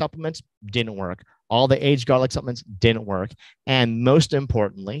garlic supplements didn't work. All the aged garlic supplements didn't work. And most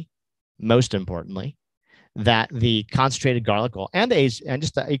importantly, that the concentrated garlic oil and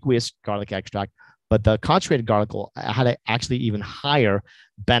just the aqueous garlic extract, but the concentrated garlic oil had an actually even higher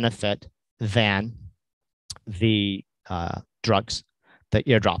benefit than the drugs, the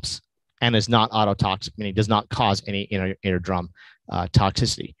eardrops, and is not ototoxic, meaning does not cause any eardrum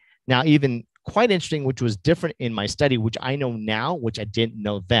toxicity. Now, even quite interesting, which was different in my study, which I know now, which I didn't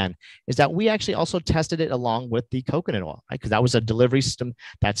know then, is that we actually also tested it along with the coconut oil, right? Because that was a delivery system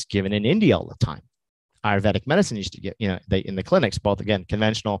that's given in India all the time. Ayurvedic medicine used to get, in the clinics, both, again,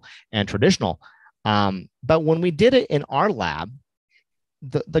 conventional and traditional. But when we did it in our lab,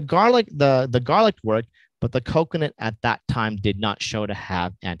 the garlic worked, but the coconut at that time did not show to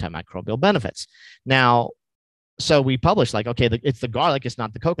have antimicrobial benefits. Now, so we published, like, okay, it's the garlic, it's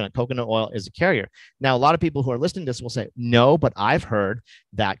not the coconut. Coconut oil is a carrier. Now, a lot of people who are listening to this will say, no, but I've heard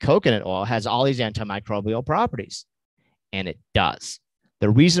that coconut oil has all these antimicrobial properties. And it does. The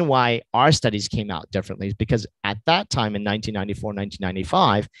reason why our studies came out differently is because at that time in 1994,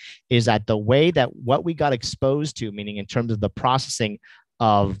 1995, is that the way that what we got exposed to, meaning in terms of the processing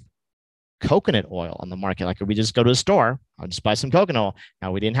of coconut oil on the market. Like if we just go to a store, I'll just buy some coconut oil.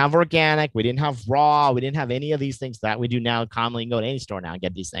 Now we didn't have organic, we didn't have raw, we didn't have any of these things that we do now. Commonly, you can go to any store now and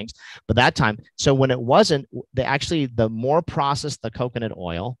get these things. But that time, so when it wasn't, the more processed the coconut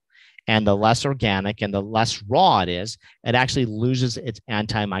oil and the less organic and the less raw it is, it actually loses its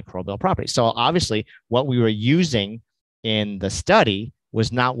antimicrobial properties. So obviously what we were using in the study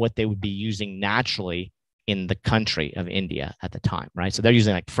was not what they would be using naturally in the country of India at the time, right? So they're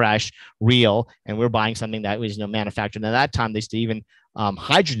using like fresh, real, and we're buying something that was manufactured. And at that time, they used to even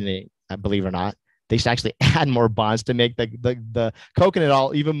hydrogenate, believe it or not. They used to actually add more bonds to make the coconut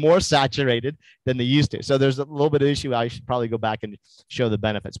oil even more saturated than they used to. So there's a little bit of issue. I should probably go back and show the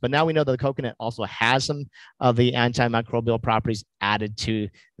benefits. But now we know that the coconut also has some of the antimicrobial properties added to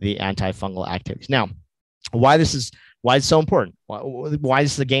the antifungal activities. Now, why it's so important? Why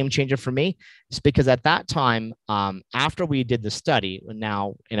this is a game changer for me? It's because at that time, after we did the study,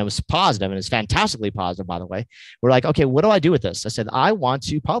 and it was positive, and it's fantastically positive, by the way, we're like, okay, what do I do with this? I said, I want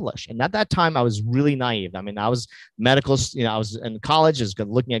to publish. And at that time, I was really naive. I mean, I was medical, I was in college, I was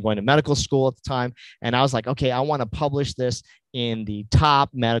looking at going to medical school at the time. And I was like, okay, I want to publish this in the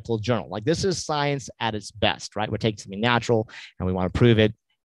top medical journal. Like this is science at its best, right? We're taking something natural and we want to prove it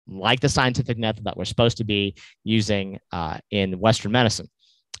like the scientific method that we're supposed to be using in Western medicine.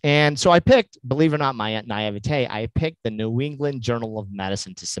 And so I picked, believe it or not, my naivete, I picked the New England Journal of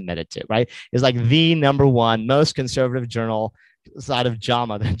Medicine to submit it to, right? It's like the number one most conservative journal outside of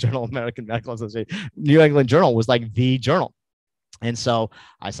JAMA, the Journal of American Medical Association. New England Journal was like the journal. And so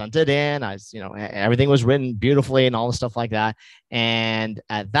I sent it in, everything was written beautifully and all the stuff like that. And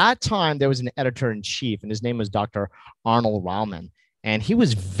at that time, there was an editor-in-chief, and his name was Dr. Arnold Wildman. And he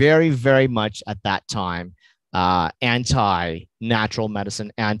was very, very much at that time anti-natural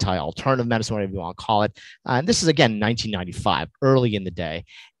medicine, anti-alternative medicine, whatever you want to call it. And this is, again, 1995, early in the day.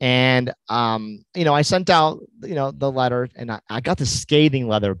 And, I sent out, the letter, and I got the scathing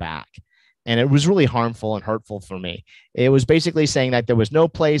letter back. And it was really harmful and hurtful for me. It was basically saying that there was no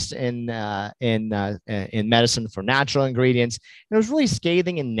place in medicine for natural ingredients. And it was really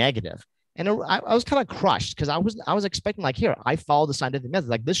scathing and negative. And I was kind of crushed because I was expecting, like, here, I follow the scientific method.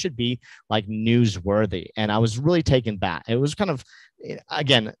 Like, this should be like newsworthy. And I was really taken back. It was kind of,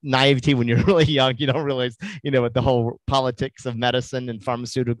 again, naivety when you're really young. You don't realize, with the whole politics of medicine and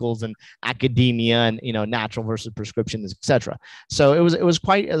pharmaceuticals and academia and, natural versus prescriptions, etc. So it was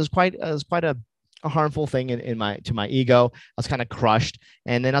quite a harmful thing to my ego. I was kind of crushed.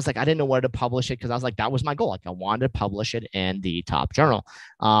 And then I was like, I didn't know where to publish it because I was like, that was my goal. Like, I wanted to publish it in the top journal.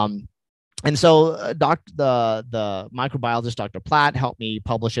 And so the microbiologist, Dr. Platt, helped me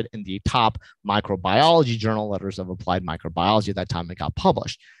publish it in the top microbiology journal, Letters of Applied Microbiology. At that time, it got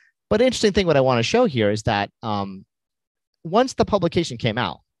published. But the interesting thing, what I want to show here is that once the publication came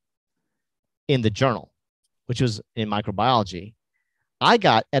out in the journal, which was in microbiology, I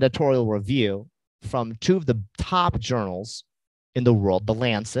got editorial review from two of the top journals in the world, The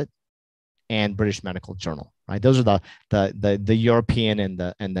Lancet and British Medical Journal. Right, those are the European and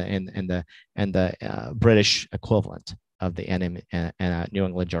the British equivalent of the New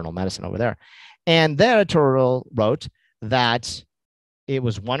England Journal of Medicine over there. And the editorial wrote that it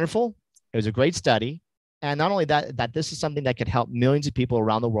was wonderful, it was a great study, and not only that this is something that could help millions of people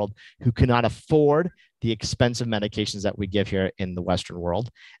around the world who cannot afford the expensive medications that we give here in the Western world,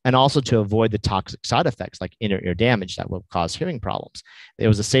 and also to avoid the toxic side effects like inner ear damage that will cause hearing problems. It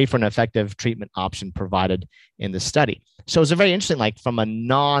was a safer and effective treatment option provided in the study. So it's a very interesting, like from a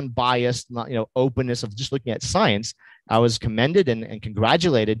non-biased, openness of just looking at science, I was commended and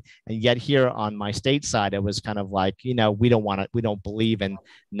congratulated. And yet here on my state side, it was kind of like, we don't believe in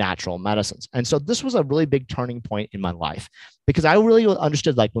natural medicines. And so this was a really big turning point in my life because I really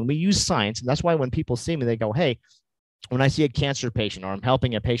understood, like, when we use science, and that's why when people see me, they go, hey, when I see a cancer patient or I'm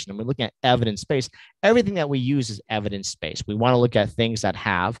helping a patient and we're looking at evidence-based, everything that we use is evidence-based. We want to look at things that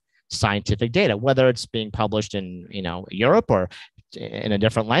have scientific data, whether it's being published in, Europe or in a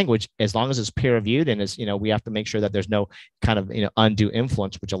different language, as long as it's peer reviewed and is, we have to make sure that there's no kind of, undue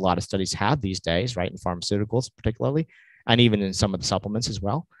influence, which a lot of studies have these days, right? In pharmaceuticals, particularly, and even in some of the supplements as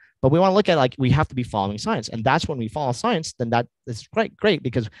well. But we want to look at, like, we have to be following science. And that's when we follow science, then that is great,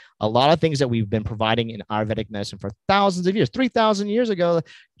 because a lot of things that we've been providing in Ayurvedic medicine for thousands of years, 3,000 years ago,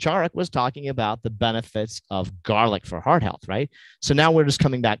 Charuk was talking about the benefits of garlic for heart health, right? So now we're just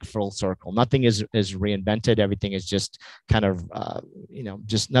coming back full circle. Nothing is reinvented. Everything is just kind of,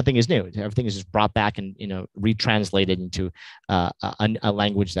 just nothing is new. Everything is just brought back and, retranslated into a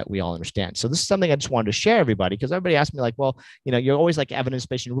language that we all understand. So this is something I just wanted to share everybody, because everybody asked me like, well, you're always like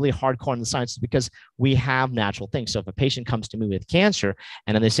evidence-based and really hardcore in the science, because we have natural things. So if a patient comes to me with cancer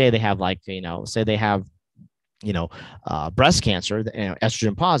and then they say they have say they have breast cancer,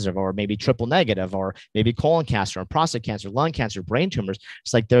 estrogen positive, or maybe triple negative, or maybe colon cancer, or prostate cancer, lung cancer, brain tumors.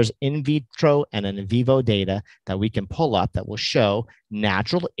 It's like there's in vitro and in vivo data that we can pull up that will show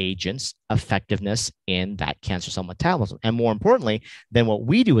natural agents' effectiveness in that cancer cell metabolism. And more importantly, then what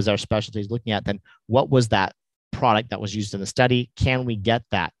we do as our specialty is looking at then what was that product that was used in the study. Can we get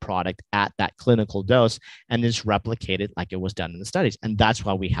that product at that clinical dose and just replicate it like it was done in the studies? And that's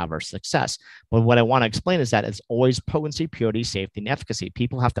why we have our success. But what I want to explain is that it's always potency, purity, safety, and efficacy.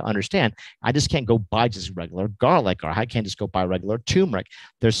 People have to understand, I just can't go buy just regular garlic, or I can't just go buy regular turmeric.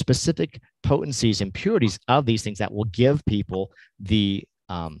 There's specific potencies and purities of these things that will give people the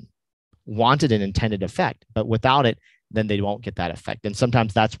wanted and intended effect. But without it, then they won't get that effect. And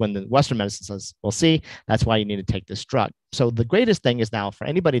sometimes that's when the Western medicine says, we'll see, that's why you need to take this drug. So the greatest thing is now for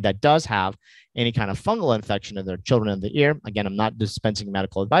anybody that does have any kind of fungal infection in their children in the ear, again, I'm not dispensing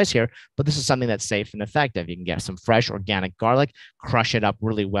medical advice here, but this is something that's safe and effective. You can get some fresh organic garlic, crush it up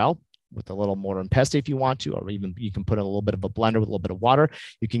really well with a little mortar and pestle if you want to, or even you can put in a little bit of a blender with a little bit of water.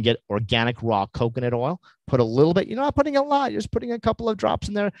 You can get organic raw coconut oil, put a little bit, you're not putting a lot, you're just putting a couple of drops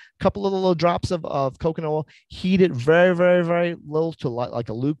in there, a couple of little drops of coconut oil, heat it very, very, very low to like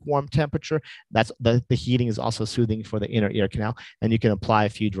a lukewarm temperature. That's the heating is also soothing for the inner ear canal. And you can apply a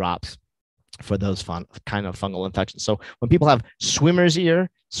few drops for those kind of fungal infections. So when people have swimmer's ear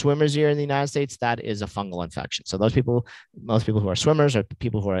in the United States, that is a fungal infection. So most people who are swimmers or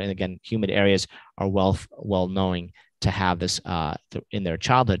people who are in, again, humid areas are well knowing to have this in their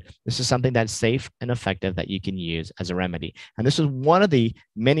childhood. This is something that's safe and effective that you can use as a remedy. And this is one of the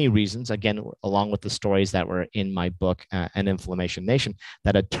many reasons, again, along with the stories that were in my book, An Inflammation Nation,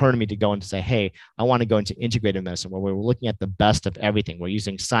 that had turned me to go and say, hey, I want to go into integrative medicine, where we're looking at the best of everything. We're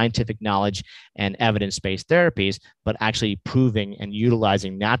using scientific knowledge and evidence-based therapies, but actually proving and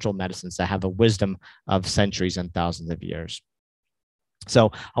utilizing natural medicines that have a wisdom of centuries and thousands of years.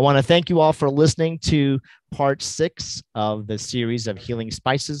 So I want to thank you all for listening to part 6 of the series of healing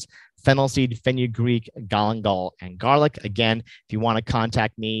spices: fennel seed, fenugreek, galangal, and garlic. Again, if you want to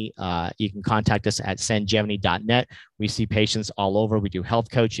contact me, you can contact us at sanjevani.net. We see patients all over. We do health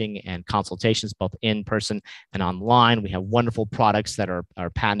coaching and consultations, both in person and online. We have wonderful products that are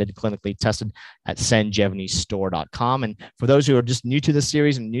patented, clinically tested at sanjevanistore.com. And for those who are just new to the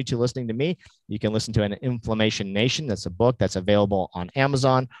series and new to listening to me, you can listen to An Inflammation Nation. That's a book that's available on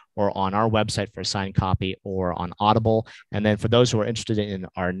Amazon or on our website for a signed copy, or on Audible. And then for those who are interested in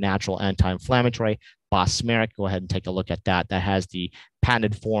our natural anti-inflammatory, Bosmeric, go ahead and take a look at that. That has the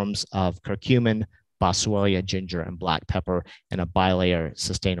patented forms of curcumin, boswellia, ginger, and black pepper in a bilayer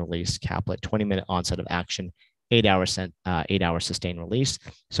sustained release caplet, 20-minute onset of action, 8-hour sustained release.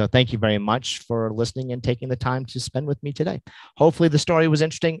 So thank you very much for listening and taking the time to spend with me today. Hopefully the story was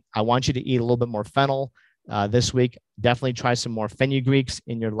interesting. I want you to eat a little bit more fennel this week. Definitely try some more fenugreeks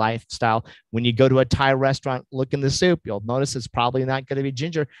in your lifestyle. When you go to a Thai restaurant, look in the soup. You'll notice it's probably not going to be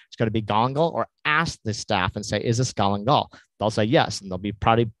ginger. It's going to be galangal. Or ask the staff and say, is this galangal? They'll say yes, and they'll be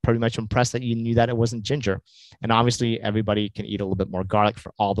pretty much impressed that you knew that it wasn't ginger. And obviously, everybody can eat a little bit more garlic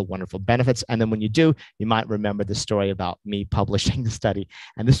for all the wonderful benefits. And then when you do, you might remember the story about me publishing the study.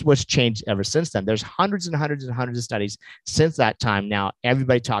 And this is what's changed ever since then. There's hundreds and hundreds and hundreds of studies since that time. Now,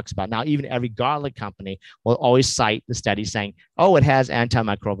 everybody talks about, now even every garlic company will always cite the study saying, oh, it has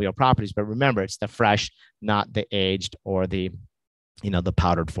antimicrobial properties. But remember, it's the fresh, not the aged or the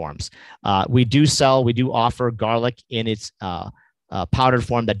powdered forms. We do offer garlic in its powdered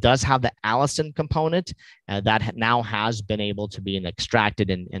form that does have the allicin component that now has been able to be extracted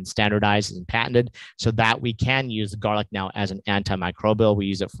and standardized and patented, so that we can use the garlic now as an antimicrobial. We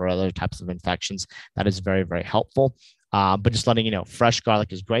use it for other types of infections. That is very, very helpful. But just letting you know, fresh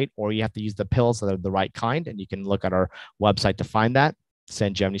garlic is great, or you have to use the pills that are the right kind, and you can look at our website to find that,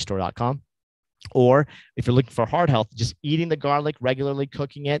 sanjevanistore.com. Or if you're looking for heart health, just eating the garlic regularly,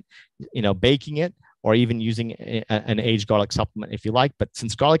 cooking it, baking it, or even using an aged garlic supplement if you like. But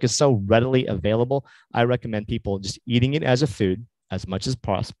since garlic is so readily available, I recommend people just eating it as a food as much as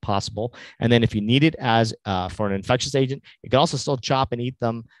possible. And then if you need it as for an infectious agent, you can also still chop and eat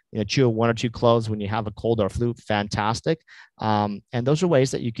them, chew 1 or 2 cloves when you have a cold or flu. Fantastic. And those are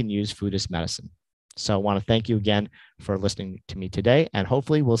ways that you can use food as medicine. So I want to thank you again for listening to me today. And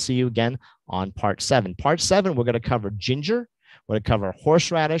hopefully we'll see you again on part 7. Part 7, we're going to cover ginger, we're going to cover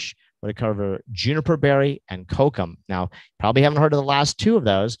horseradish, we're going to cover juniper berry and kokum. Now, probably haven't heard of the last 2 of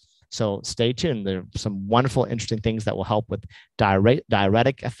those. So stay tuned. There are some wonderful, interesting things that will help with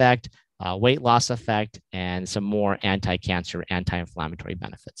diuretic effect, weight loss effect, and some more anti-cancer, anti-inflammatory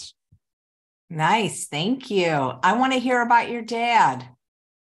benefits. Nice. Thank you. I want to hear about your dad.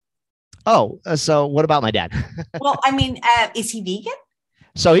 Oh, so what about my dad? Well, I mean, is he vegan?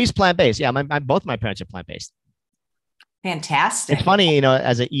 So he's plant-based. Yeah, both my parents are plant-based. Fantastic. It's funny,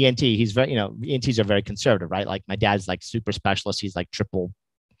 as an ENT, he's very, ENTs are very conservative, right? Like my dad's like super specialist. He's like triple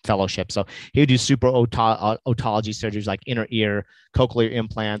fellowship. So he would do super otology surgeries like inner ear, cochlear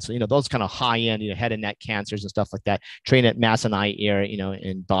implants, those kind of high end, head and neck cancers and stuff like that. Train at Mass and Eye Ear,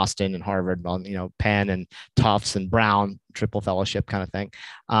 in Boston and Harvard, Penn and Tufts and Brown, triple fellowship kind of thing.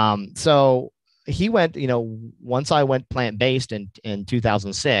 So he went, once I went plant-based in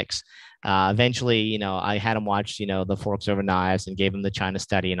 2006, eventually, I had him watch, the Forks Over Knives and gave him the China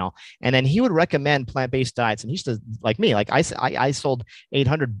study and all. And then he would recommend plant-based diets. And he used to, like me, like I sold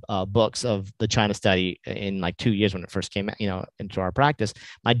 800 books of the China study in like 2 years when it first came, into our practice.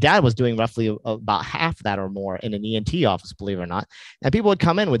 My dad was doing roughly about half that or more in an ENT office, believe it or not. And people would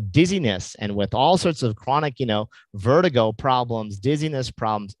come in with dizziness and with all sorts of chronic, vertigo problems, dizziness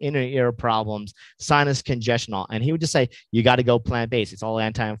problems, inner ear problems, sinus congestion, all. And he would just say, you got to go plant-based. It's all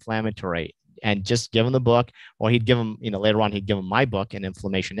anti-inflammatory. And just give them the book, or he'd give them, later on, he'd give them my book, and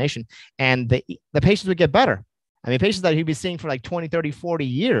Inflammation Nation, and the patients would get better. I mean, patients that he'd be seeing for like 20, 30, 40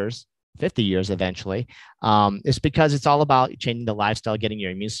 years, 50 years eventually, it's because it's all about changing the lifestyle, getting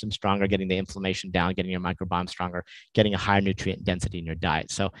your immune system stronger, getting the inflammation down, getting your microbiome stronger, getting a higher nutrient density in your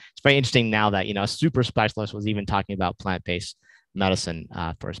diet. So it's very interesting now that, a super specialist was even talking about plant-based medicine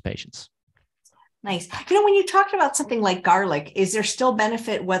for his patients. Nice. When you talked about something like garlic, is there still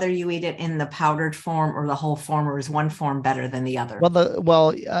benefit whether you eat it in the powdered form or the whole form, or is one form better than the other?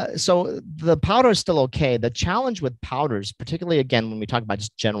 So the powder is still okay. The challenge with powders, particularly again when we talk about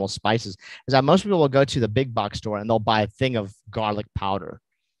just general spices, is that most people will go to the big box store and they'll buy a thing of garlic powder,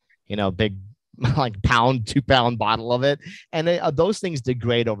 big like pound, 2-pound bottle of it. And those things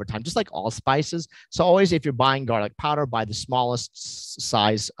degrade over time, just like all spices. So always, if you're buying garlic powder, buy the smallest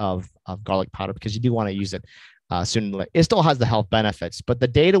size of garlic powder, because you do want to use it soon. It still has the health benefits, but the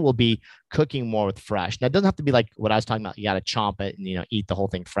data will be cooking more with fresh. Now, it doesn't have to be like what I was talking about. You got to chomp it and, eat the whole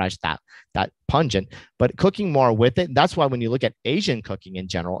thing fresh, that pungent, but cooking more with it. That's why when you look at Asian cooking in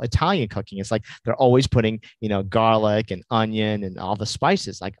general, Italian cooking, it's like they're always putting, garlic and onion and all the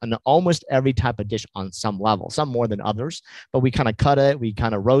spices, like on almost every type of dish on some level, some more than others, but we kind of cut it, we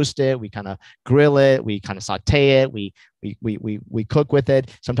kind of roast it, we kind of grill it, we kind of saute it, we cook with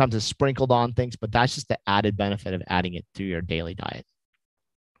it. Sometimes it's sprinkled on things, but that's just the added benefit of adding it to your daily diet.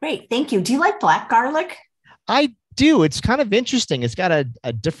 Great. Thank you. Do you like black garlic? I do. It's kind of interesting. It's got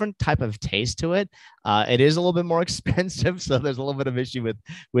a different type of taste to it. It is a little bit more expensive. So there's a little bit of issue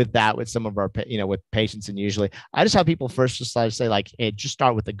with that, with some of our, with patients. And usually I just have people first just say like, hey, just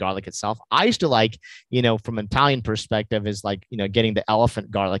start with the garlic itself. I used to like, from an Italian perspective is like, getting the elephant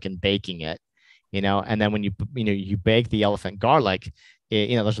garlic and baking it. And then when you bake the elephant garlic,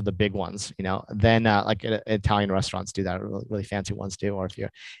 those are the big ones, then like Italian restaurants do that, really, really fancy ones do. Or if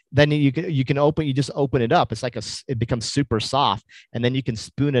you're, then you just open it up. It's like it becomes super soft, and then you can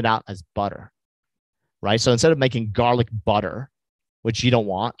spoon it out as butter, right? So instead of making garlic butter, which you don't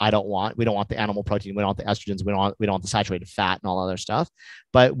want, I don't want, we don't want the animal protein, we don't want the estrogens, we don't want the saturated fat and all other stuff.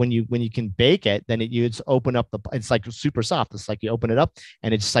 But when you can bake it, then you just open up it's like super soft. It's like you open it up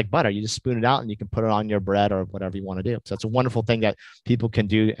and it's just like butter. You just spoon it out and you can put it on your bread or whatever you want to do. So it's a wonderful thing that people can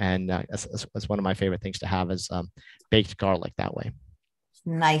do. And that's one of my favorite things to have is baked garlic that way.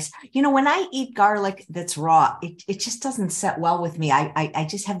 Nice. When I eat garlic that's raw, it just doesn't set well with me. I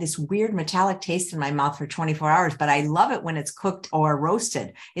just have this weird metallic taste in my mouth for 24 hours, but I love it when it's cooked or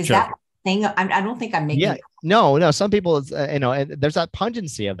roasted. Is Sure. that thing? I don't think I'm making. Yeah, no. Some people, and there's that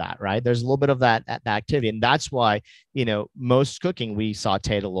pungency of that, right? There's a little bit of that activity, and that's why most cooking we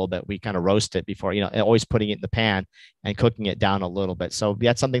saute it a little bit. We kind of roast it before, always putting it in the pan and cooking it down a little bit. So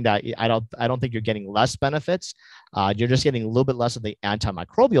that's something that I don't think you're getting less benefits. You're just getting a little bit less of the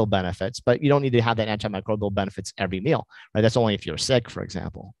antimicrobial benefits, but you don't need to have that antimicrobial benefits every meal, right? That's only if you're sick, for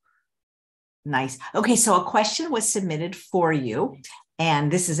example. Nice. Okay, so a question was submitted for you.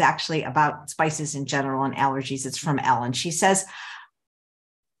 And this is actually about spices in general and allergies. It's from Ellen. She says,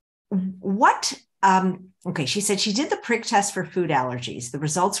 what Okay, she said she did the prick test for food allergies. The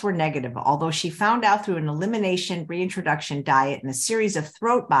results were negative, although she found out through an elimination reintroduction diet and a series of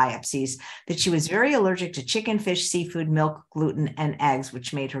throat biopsies that she was very allergic to chicken, fish, seafood, milk, gluten, and eggs,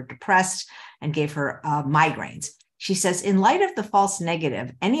 which made her depressed and gave her migraines. She says, in light of the false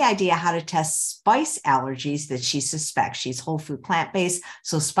negative, any idea how to test spice allergies that she suspects? She's whole food plant-based,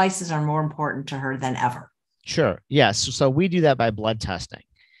 so spices are more important to her than ever. Sure. Yes. So we do that by blood testing.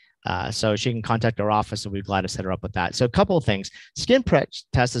 So she can contact our office and we'd be glad to set her up with that. So a couple of things. Skin prick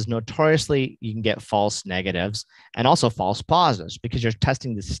test is notoriously, you can get false negatives and also false positives because you're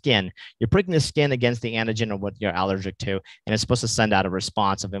testing the skin. You're pricking the skin against the antigen or what you're allergic to, and it's supposed to send out a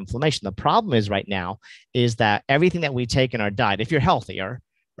response of inflammation. The problem is right now is that everything that we take in our diet, if you're healthier,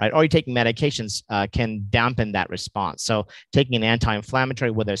 right, or you're taking medications, can dampen that response. So taking an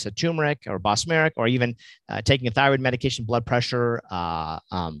anti-inflammatory, whether it's a turmeric or bosmeric, or even taking a thyroid medication, blood pressure,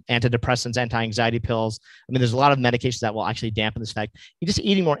 antidepressants, anti-anxiety pills. I mean, there's a lot of medications that will actually dampen this effect. You just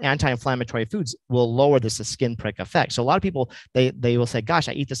eating more anti-inflammatory foods will lower this skin prick effect. So a lot of people, they will say, gosh,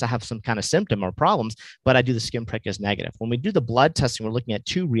 I eat this, I have some kind of symptom or problems, but I do the skin prick as negative. When we do the blood testing, we're looking at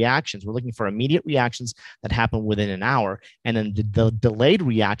two reactions. We're looking for immediate reactions that happen within an hour, and then the delayed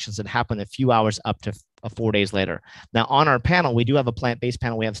reactions that happen a few hours up to 4 days later. Now, on our panel, we do have a plant-based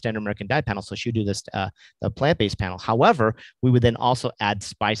panel. We have a standard American diet panel. So she do this, the plant-based panel. However, we would then also add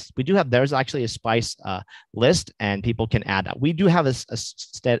spices. There's actually a spice list, and people can add that. We do have a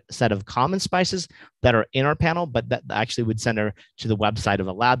set of common spices that are in our panel, but that actually would send her to the website of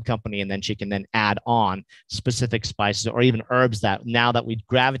a lab company, and then she can then add on specific spices or even herbs that now that we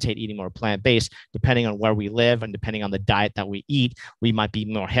gravitate eating more plant-based, depending on where we live and depending on the diet that we eat, we might be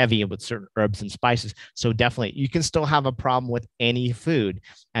more heavy with certain herbs and spices. So definitely, you can still have a problem with any food.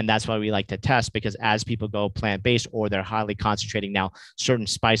 And that's why we like to test, because as people go plant-based or they're highly concentrating now certain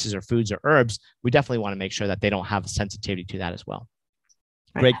spices or foods or herbs, we definitely want to make sure that they don't have a sensitivity to that as well.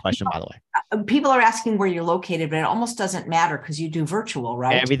 Great question, by the way. People are asking where you're located, but it almost doesn't matter because you do virtual,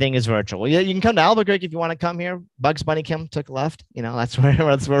 right? Everything is virtual. Yeah, you can come to Albuquerque if you want to come here. Bugs Bunny took a left. That's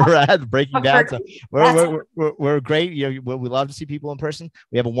where we're at, breaking down. So we're great. We love to see people in person.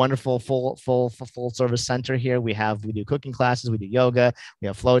 We have a wonderful full service center here. We do cooking classes. We do yoga. We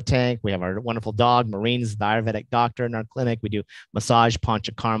have float tank. We have our wonderful dog, Maureen's the Ayurvedic doctor in our clinic. We do massage,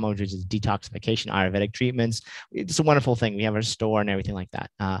 panchakarma, which is detoxification, Ayurvedic treatments. It's a wonderful thing. We have our store and everything like that.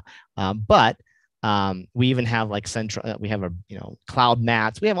 But we even have like central, we have our, cloud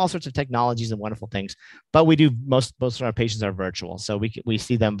mats. We have all sorts of technologies and wonderful things, but we do most of our patients are virtual. So we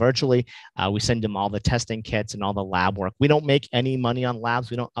see them virtually. We send them all the testing kits and all the lab work. We don't make any money on labs.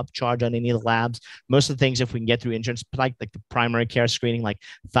 We don't upcharge on any of the labs. Most of the things, if we can get through insurance, like the primary care screening, like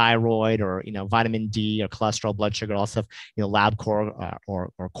thyroid or, vitamin D or cholesterol, blood sugar, all stuff, LabCorp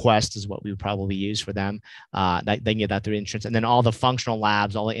or Quest is what we would probably use for them. They can get that through insurance. And then all the functional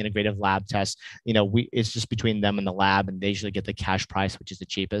labs, all the integrative lab tests, it's just between them and the lab, and they usually get the cash price, which is the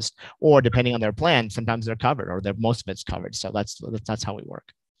cheapest, or depending on their plan, sometimes they're covered or most of it's covered. So that's how we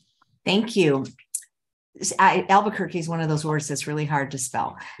work. Thank you. Albuquerque is one of those words that's really hard to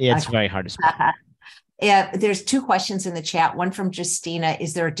spell. Yeah, it's very hard to spell. There's two questions in the chat. One from Justina.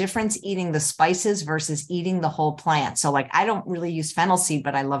 Is there a difference eating the spices versus eating the whole plant? So I don't really use fennel seed,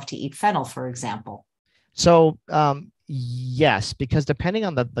 but I love to eat fennel, for example. So, yes, because depending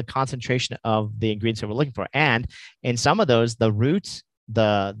on the concentration of the ingredients that we're looking for, and in some of those, the roots,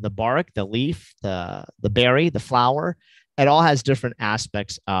 the bark, the leaf, the berry, the flower, it all has different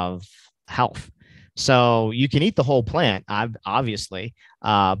aspects of health. So you can eat the whole plant, obviously,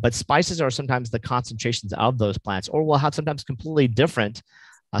 but spices are sometimes the concentrations of those plants, or will have sometimes completely different.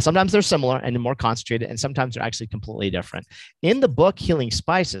 Sometimes they're similar and more concentrated, and sometimes they're actually completely different. In the book, Healing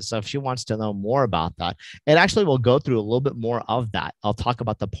Spices, so if she wants to know more about that, it actually will go through a little bit more of that. I'll talk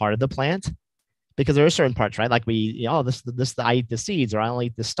about the part of the plant, because there are certain parts, right? Like I eat the seeds, or I only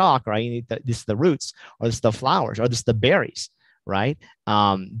eat the stalk, or I eat the roots, or this is the flowers, or this is the berries, right?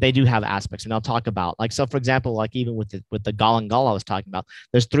 They do have aspects, and I'll talk about so for example, like even with the galangal I was talking about,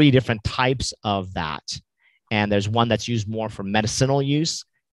 there's 3 different types of that, and there's one that's used more for medicinal use,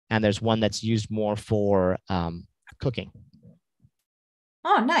 and there's one that's used more for cooking.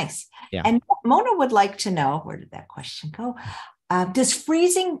 Oh, nice. Yeah. And Mona would like to know, where did that question go? Does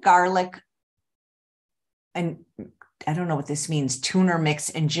freezing garlic, and I don't know what this means, tuna mix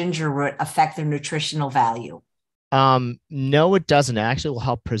and ginger root affect their nutritional value? No, it doesn't. It actually will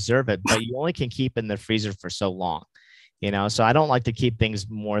help preserve it, but you only can keep in the freezer for so long. So I don't like to keep things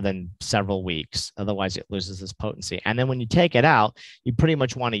more than several weeks. Otherwise, it loses its potency. And then when you take it out, you pretty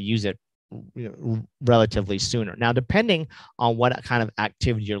much want to use it relatively sooner. Now, depending on what kind of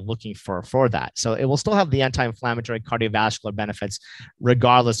activity you're looking for that. So it will still have the anti-inflammatory cardiovascular benefits,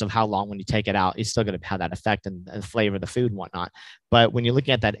 regardless of how long when you take it out, it's still going to have that effect and flavor the food and whatnot. But when you're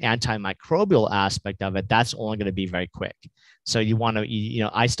looking at that antimicrobial aspect of it, that's only going to be very quick. So you want to,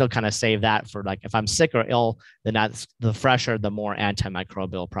 I still kind of save that for like, if I'm sick or ill, then that's the fresher, the more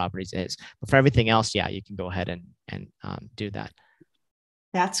antimicrobial properties is. But for everything else, yeah, you can go ahead and do that.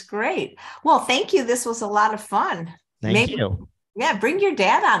 That's great. Well, thank you. This was a lot of fun. Thank you. Yeah, bring your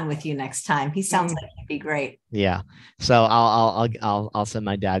dad on with you next time. He sounds like he'd be great. Yeah. So I'll send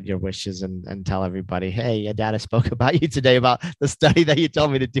my dad your wishes and tell everybody, hey, your dad spoke about you today about the study that you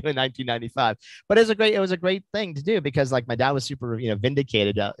told me to do in 1995. But it was a great thing to do because like my dad was super,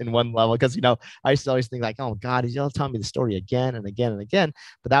 vindicated in one level because, I used to always think like, oh God, he's telling me the story again and again and again.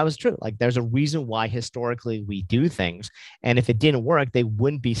 But that was true. Like there's a reason why historically we do things. And if it didn't work, they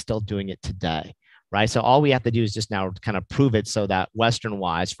wouldn't be still doing it today. Right. So all we have to do is just now kind of prove it so that Western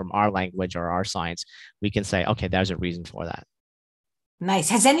wise from our language or our science, we can say, okay, there's a reason for that. Nice.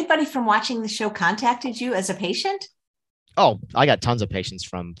 Has anybody from watching the show contacted you as a patient? Oh, I got tons of patients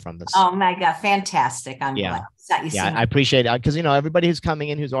from this. Oh my God. Fantastic. I'm glad. Yeah, I appreciate it because, everybody who's coming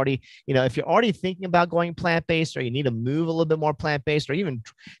in, who's already, if you're already thinking about going plant-based or you need to move a little bit more plant-based or even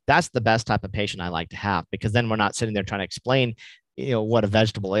that's the best type of patient I like to have because then we're not sitting there trying to explain what a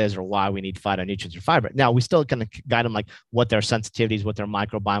vegetable is or why we need phytonutrients or fiber. Now we still kind of guide them like what their sensitivities, what their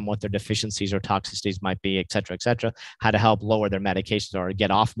microbiome, what their deficiencies or toxicities might be, et cetera, how to help lower their medications or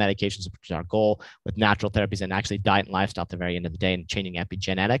get off medications, which is our goal with natural therapies and actually diet and lifestyle at the very end of the day and changing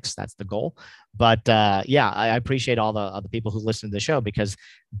epigenetics. That's the goal. But I appreciate all the people who listen to the show because,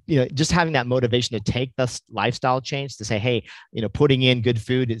 just having that motivation to take this lifestyle change to say, hey, putting in good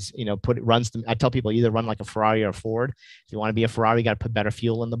food is, I tell people either run like a Ferrari or a Ford. If you want to be a Ferrari, you got to put better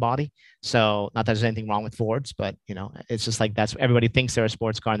fuel in the body. So not that there's anything wrong with Fords, but it's just like that's everybody thinks they're a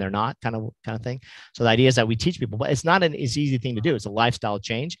sports car and they're not kind of thing. So the idea is that we teach people, but it's not an easy thing to do. It's a lifestyle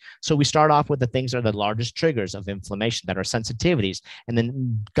change. So we start off with the things that are the largest triggers of inflammation that are sensitivities and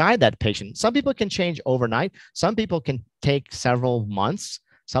then guide that patient. Some people can change overnight. Some people can take several months.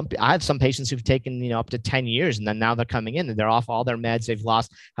 I have some patients who've taken, up to 10 years and then now they're coming in and they're off all their meds. They've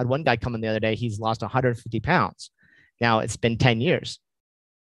had one guy come in the other day. He's lost 150 pounds. Now it's been 10 years.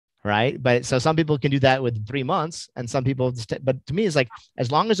 Right. But so some people can do that with 3 months and some people, but to me, it's like,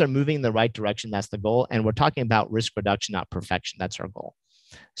 as long as they're moving in the right direction, that's the goal. And we're talking about risk reduction, not perfection. That's our goal.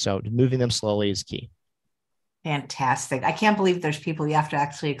 So moving them slowly is key. Fantastic. I can't believe there's people you have to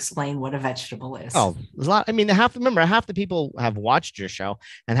actually explain what a vegetable is. Oh, there's a lot. I mean, half the people have watched your show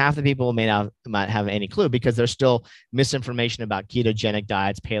and half the people may not have any clue because there's still misinformation about ketogenic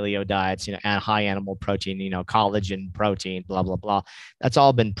diets, paleo diets, and high animal protein, collagen protein, blah, blah, blah. That's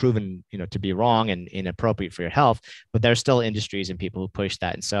all been proven, to be wrong and inappropriate for your health, but there's still industries and people who push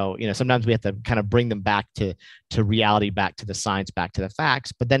that. And so, sometimes we have to kind of bring them back to reality, back to the science, back to the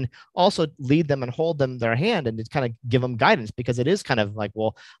facts, but then also lead them and hold them their hand and just kind of give them guidance because it is kind of like,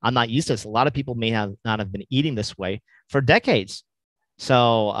 well, I'm not used to this. A lot of people may not have been eating this way for decades.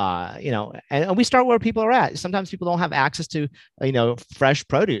 So, and we start where people are at. Sometimes people don't have access to, fresh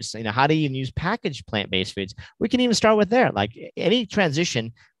produce. How do you use packaged plant-based foods? We can even start with there. Like any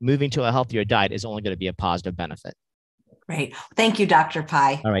transition moving to a healthier diet is only going to be a positive benefit. Great. Thank you, Dr.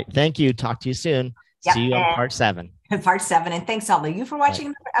 Pai. All right. Thank you. Talk to you soon. Yep. See you on part 7. Part 7. And thanks all of you for watching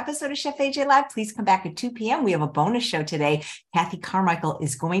another episode of Chef AJ Live. Please come back at 2 p.m. We have a bonus show today. Kathy Carmichael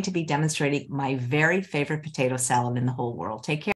is going to be demonstrating my very favorite potato salad in the whole world. Take care.